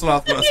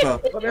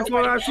 Oh, that's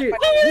what I shit.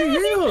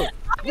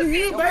 We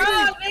here,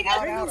 baby.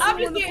 I'm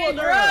just getting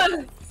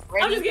drugged.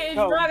 Ready? I'm just getting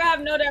Go. drugged. I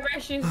have no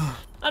direction.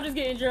 I'm just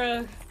getting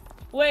drugged.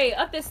 Wait,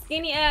 up this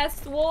skinny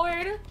ass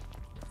sword.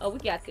 Oh, we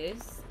got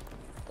this.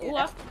 Ooh,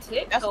 Yeah, I'm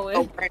tick That's a going.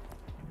 no-brainer.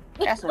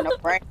 That's a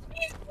no-brainer.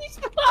 He's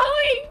falling.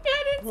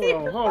 I didn't see her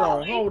Hold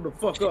falling. on, hold the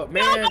fuck up,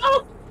 man. No,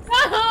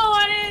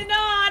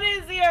 I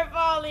didn't see her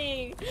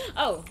falling.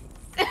 Oh.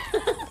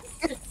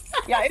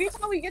 Yeah,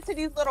 anytime we get to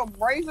these little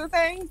razor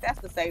things, that's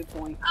the save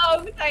point.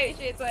 Oh, tight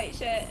shit.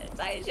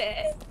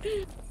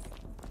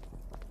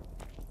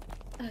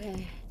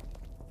 Okay.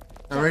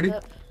 Y'all ready?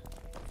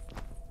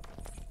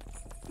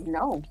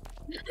 No.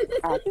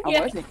 I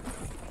Yeah. wasn't.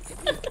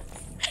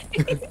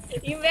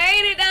 You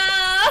made it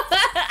though.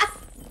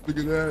 Look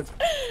at that.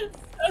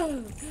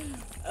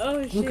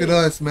 Oh shit. Look at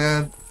us,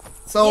 man.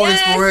 So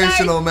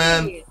inspirational,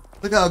 man.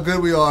 Look how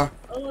good we are.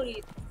 Oh,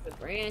 these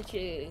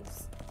branches.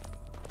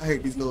 I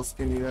hate these little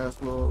skinny ass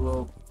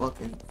little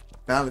fucking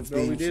balance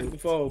Bro, we beams. did it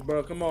before,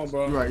 bro. Come on,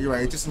 bro. You're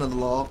right. Just another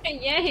log.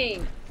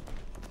 Yang.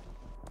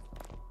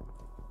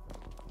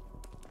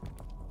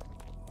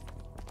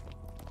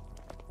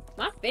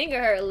 My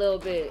finger hurt a little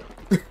bit.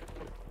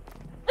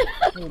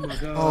 Oh my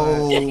god.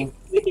 Oh.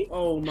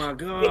 Oh my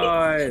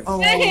god. Oh.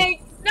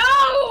 Dang,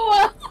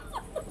 no!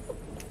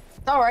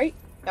 It's alright.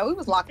 Yeah, we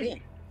was locked in.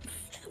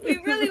 We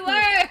really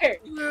were.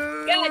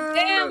 God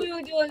damn, we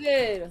were doing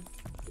good.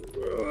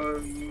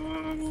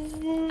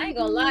 I ain't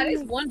gonna lie,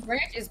 this one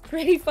branch is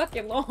pretty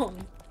fucking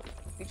long.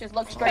 You just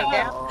look straight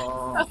down.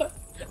 Oh.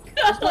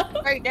 Just look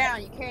straight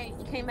down. You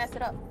can't mess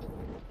it up.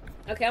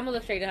 Okay, I'm gonna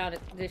look straight down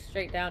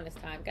this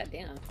time. God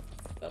damn.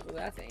 What was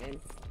I saying?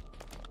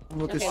 I'm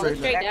looking Okay, look straight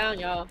straight down. down,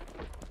 y'all.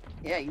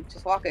 Yeah, you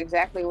just walk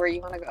exactly where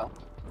you want to go.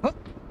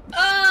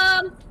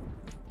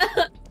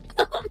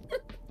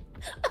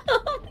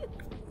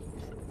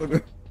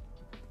 Is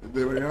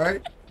everybody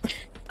alright?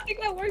 I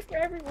think that works for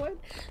everyone.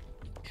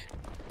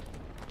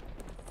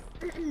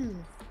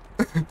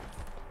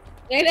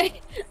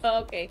 Oh,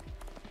 okay.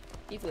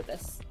 He's with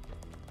us.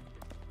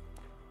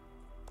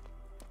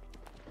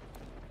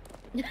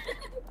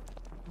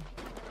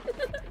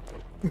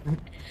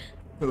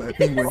 Like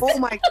penguins. Oh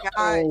my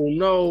god.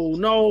 Oh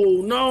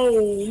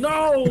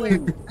no.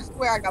 I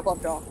swear I got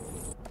bumped off.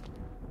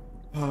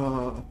 These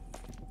I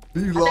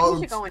think we logs.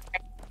 should go in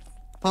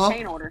Huh?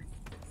 chain order.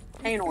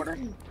 Chain order.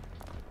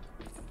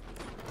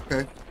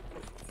 Okay.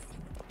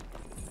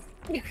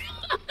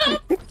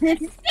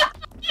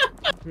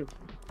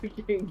 We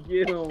can't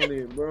get on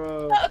it,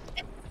 bro. That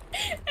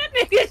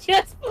nigga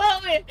just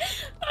floating.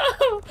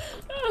 Oh.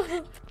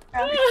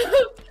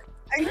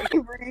 I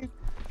can't breathe.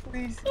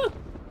 Please.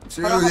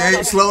 Chill,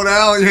 Yank. Slow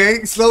down,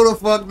 Yank. Slow the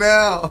fuck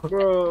down.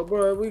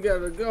 Bro, we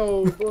gotta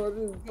go, bro.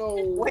 Just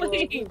go, bro.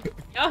 Wait.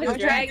 Y'all Don't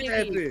dragging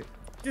Tap me. it.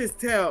 Just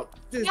tap.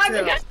 Just Y'all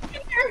tap.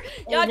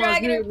 y'all my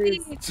dragging her,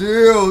 goodness. please.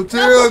 Chill.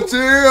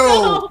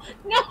 No,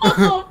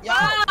 Y'all,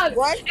 stop.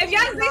 what? If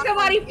y'all see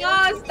somebody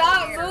fall,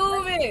 stop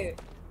moving.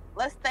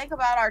 Let's think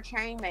about our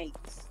chain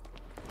mates.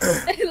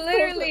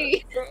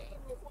 Literally.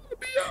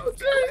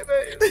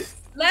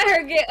 Let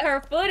her get her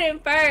foot in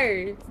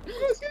first.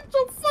 Get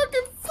your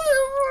fucking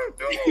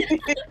foot.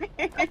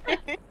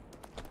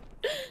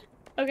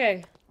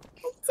 Okay.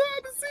 I'm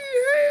tired to see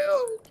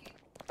hell.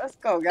 Let's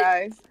go,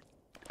 guys.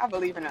 I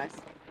believe in us.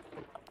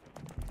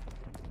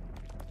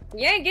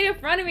 You ain't get in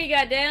front of me,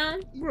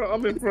 goddamn. Bro,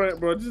 I'm in front,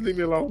 bro. Just leave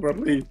me alone, bro,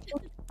 please.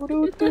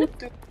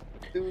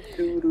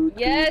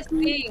 Yes,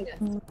 King.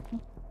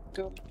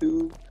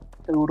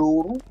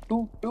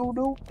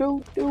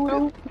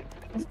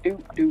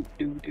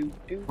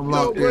 I'm No,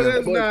 locked bro,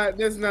 in.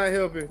 that's not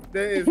helping.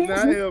 That is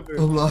not helping.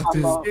 I'm locked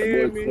in.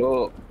 Scare me.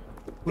 What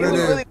It it was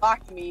is? really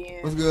locking me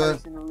in. What's good?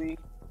 Personally.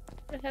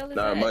 What the hell is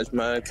Not that? much,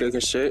 man. Cooking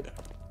shit.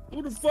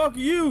 Who the fuck are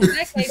you?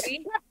 Next,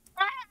 baby.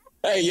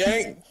 Hey,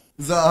 Yank.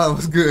 Zah,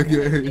 what's good,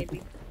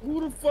 gang?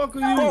 Who the fuck are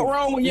What's you?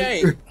 wrong with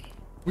Yank?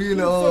 We Who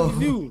the know. fuck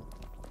is you?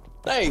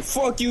 Hey,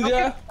 fuck you, Don't guy.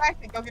 get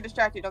distracted. Don't get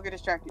distracted. Don't get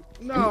distracted.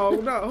 No,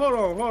 hold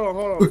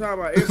on. Time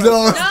out. Everybody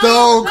No, stop.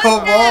 Stone, fuck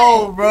come that.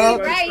 on, bro.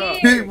 Right Stop.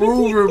 here. Keep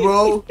moving,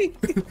 bro.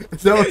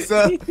 Don't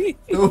stop.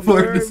 Don't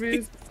fucking. Nervous.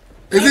 Is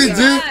it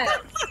just?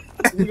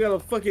 God. We got a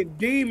fucking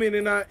demon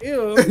in our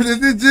ear.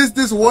 Is it just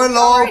this one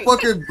long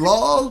fucking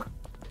vlog?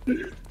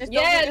 Just don't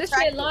Yeah, get this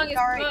shit distracted. long It's as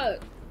alright.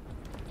 fuck.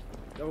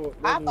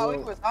 I thought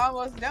we was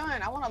almost done.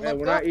 I want to Hey, look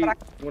when up, I eat, but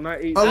when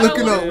I eat, I'm I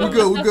looking don't up. wanna We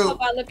good, fuck we myself good. up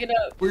by looking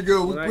up. We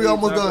good. when I We eat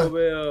almost Taco done.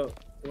 Bell,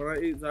 when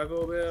I eat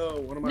Taco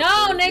Bell, one of my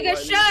No, favorites nigga,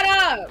 is shut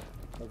up.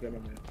 Okay, my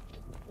man.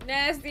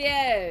 Nasty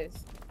ass.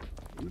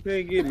 You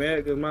can't get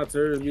mad because my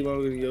turds be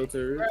longer than your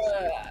turds.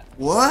 Bruh.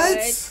 What?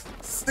 This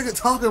nigga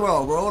talking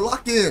about, bro?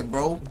 Lock in,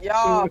 bro.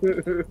 y'all,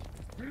 Get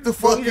the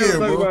fuck in,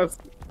 bro.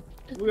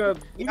 We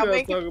gotta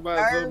make talk it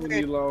about so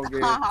many nervous.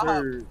 long ass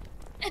turds.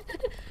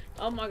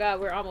 Oh my god,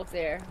 we're almost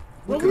there.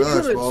 Bro, Look we at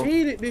us, could bro. have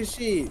cheated this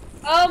shit.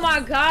 Oh my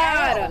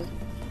god.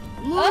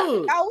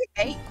 Look. y'all, we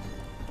ate.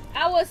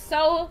 I was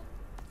so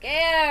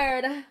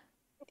scared.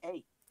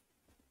 Ate.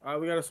 All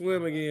right, we gotta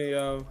swim again,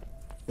 y'all.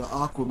 The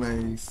aqua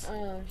maze.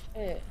 Oh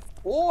shit.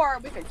 Or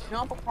we could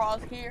jump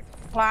across here,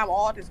 climb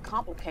all this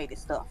complicated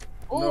stuff.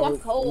 Ooh, No, I'm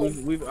cold.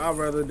 I'd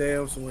rather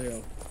damn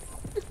swim.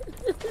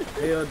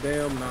 Hell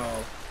damn no.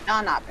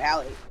 No, not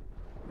valid.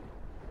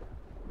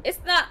 It's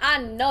not.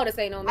 I know this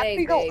ain't no How do maze,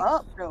 you go babe.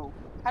 up, though?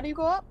 How do you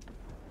go up?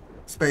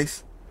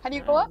 Space. How do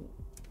you go up?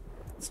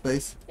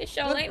 Space. It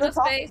sure Good- ain't good no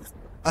talk. space.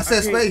 I said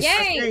I can't- space.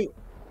 Yay.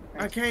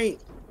 I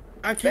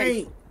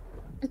can't.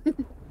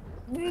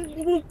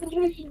 Man,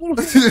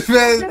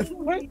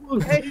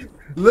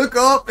 look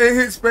up and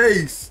hit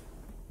space.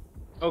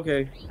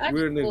 Okay, I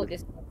we're just pulled niggas.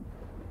 this.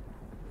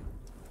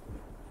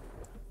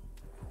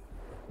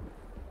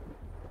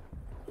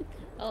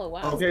 Oh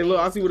wow. Okay, look,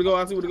 I see where to go.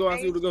 I see where to go. I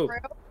see where to go.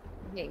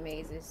 I hate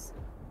mazes.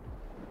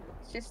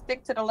 Just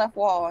stick to the left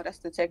wall. That's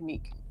the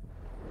technique.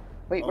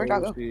 Wait, where'd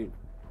y'all go? Shit.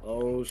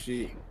 Oh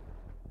shit.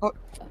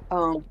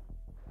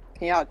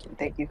 Can y'all?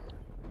 Thank you.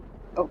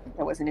 Oh,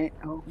 that wasn't it.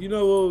 Oh. You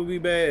know what would be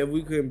bad if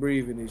we couldn't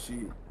breathe in this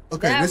shit?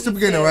 Okay, That this the we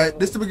beginning, do. right?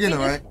 This the beginning,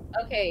 right?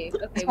 Okay,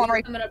 This we one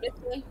right- coming up this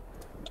way.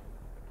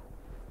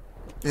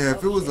 Yeah,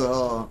 if it was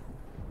a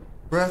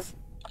breath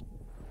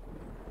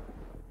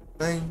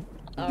thing.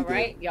 All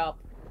right, y'all.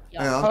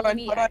 Yeah. Hold put on,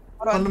 me hold out. on,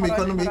 hold on. Come to me, hold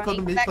come to on, me, hold come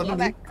to on. me, Come come to me,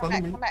 back, come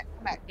to me. come back,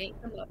 come back.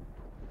 Can't come up.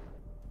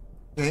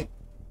 Okay.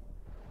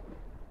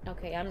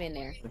 Okay, I'm in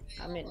there.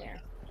 I'm in there.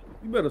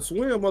 You better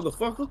swim,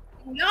 motherfucker.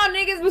 Y'all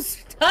niggas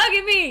was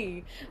tugging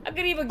me. I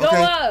couldn't even go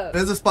Okay. up.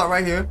 There's a spot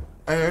right here.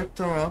 Right here.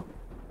 Turn around.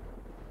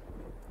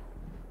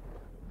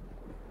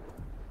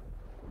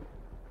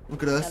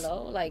 Look at us.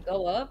 Hello, like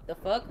go up. The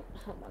fuck?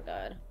 Oh my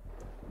god.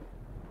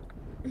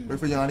 Wait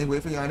for Yanni.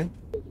 Wait for Yanni.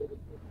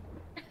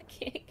 I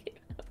can't get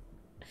up.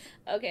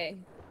 Okay.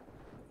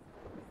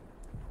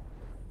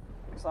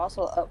 There's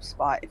also an up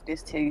spot if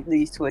this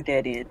leads to a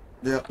dead end.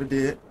 Yep, it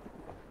did.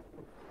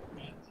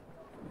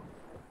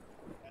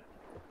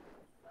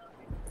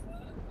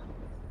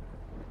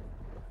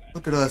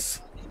 Look at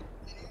us.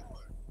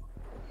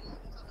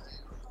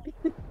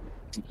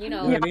 You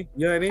know.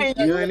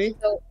 Yanni.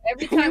 So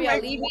every time y'all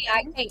leave me,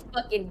 I can't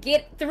fucking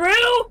get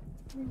through.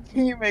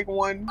 Can you make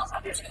one?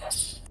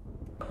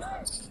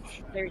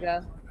 There we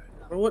go.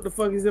 Bro, what the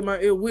fuck is in my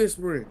ear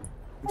whispering?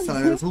 You saw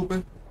that was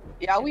hooping?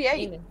 Yeah, we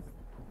ate. Demon.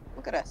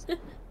 Look at us.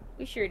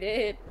 We sure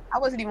did. I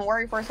wasn't even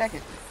worried for a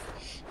second.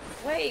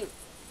 Wait.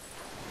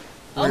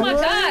 Oh my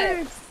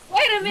god.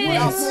 Wait a minute.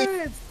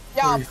 What?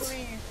 Y'all, Please.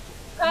 please.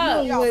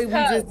 Cup, No way we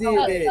cup, just did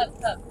cup,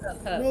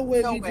 that. cup. No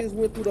way No we way. just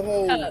went through the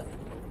hole.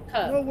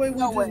 Cup. No way we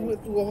No just way.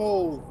 went through a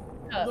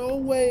hole. Cup. No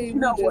way we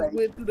No just way.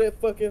 went through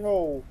that fucking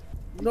hole.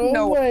 No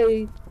No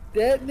way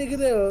that nigga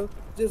there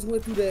just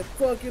went through that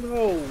fucking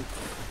hole.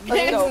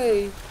 Let's No go.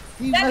 way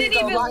he That went didn't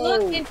through even the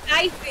look hole.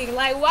 enticing.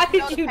 Like, why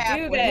did you do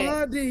Halfway. that?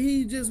 Why did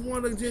he just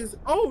want to just?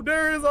 Oh,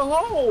 there is a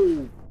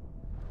hole.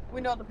 We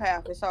know the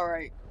path. It's all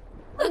right.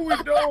 No, we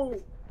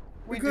don't.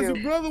 We Because do.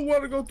 your brother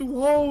want to go through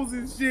holes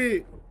and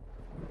shit.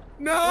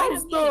 No, I'm Wait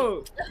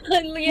a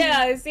stuck.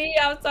 Yeah, see,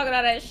 I was talking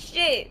all that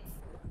shit.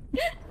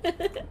 I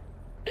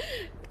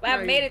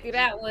Right. made it through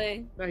that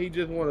one. Now he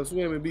just want to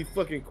swim and be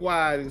fucking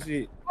quiet and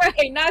shit.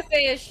 Right, not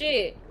saying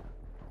shit.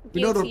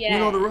 We know the Guilty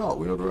route. ass.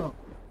 We know the route.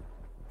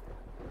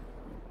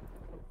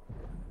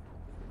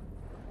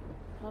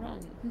 Hold on.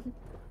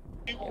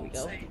 There we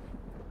go.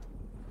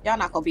 Y'all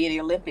not gonna be in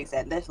the Olympics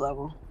at this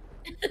level.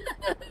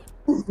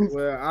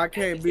 Well, I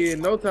can't be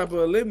in no type of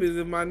Olympics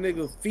if my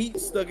nigga's feet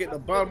stuck at the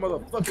bottom of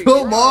the fucking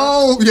Come ground.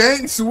 on,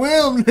 Yank,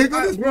 swim,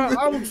 nigga. Bro,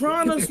 I'm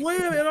trying to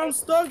swim and I'm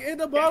stuck at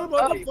the bottom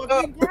of the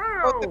fucking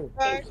ground.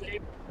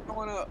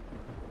 Going up.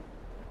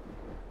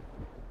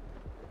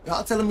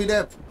 Y'all telling me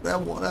that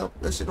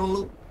shit don't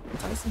look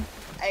enticing?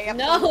 Hey, I'm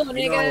No, telling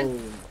you, nigga.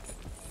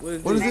 No.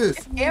 What is this?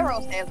 this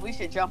arrow says we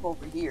should jump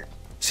over here.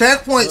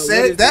 Checkpoint What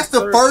said is that's this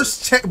the circle?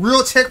 first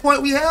real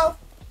checkpoint we have.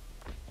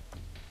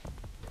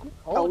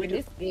 Oh, we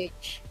this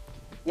bitch.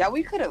 Yeah,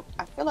 we could have.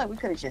 I feel like we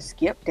could have just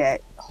skipped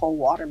that whole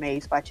water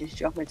maze by just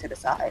jumping to the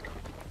side,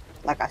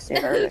 like I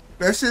said earlier.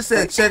 That shit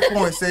said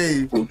checkpoint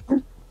saved.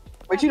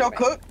 But you know,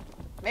 Cook.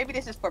 Maybe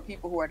this is for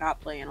people who are not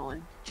playing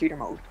on cheater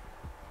mode.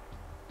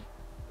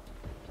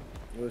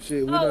 Well,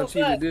 shit, we Oh, done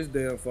cheated fuck. this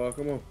damn far.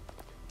 Come on.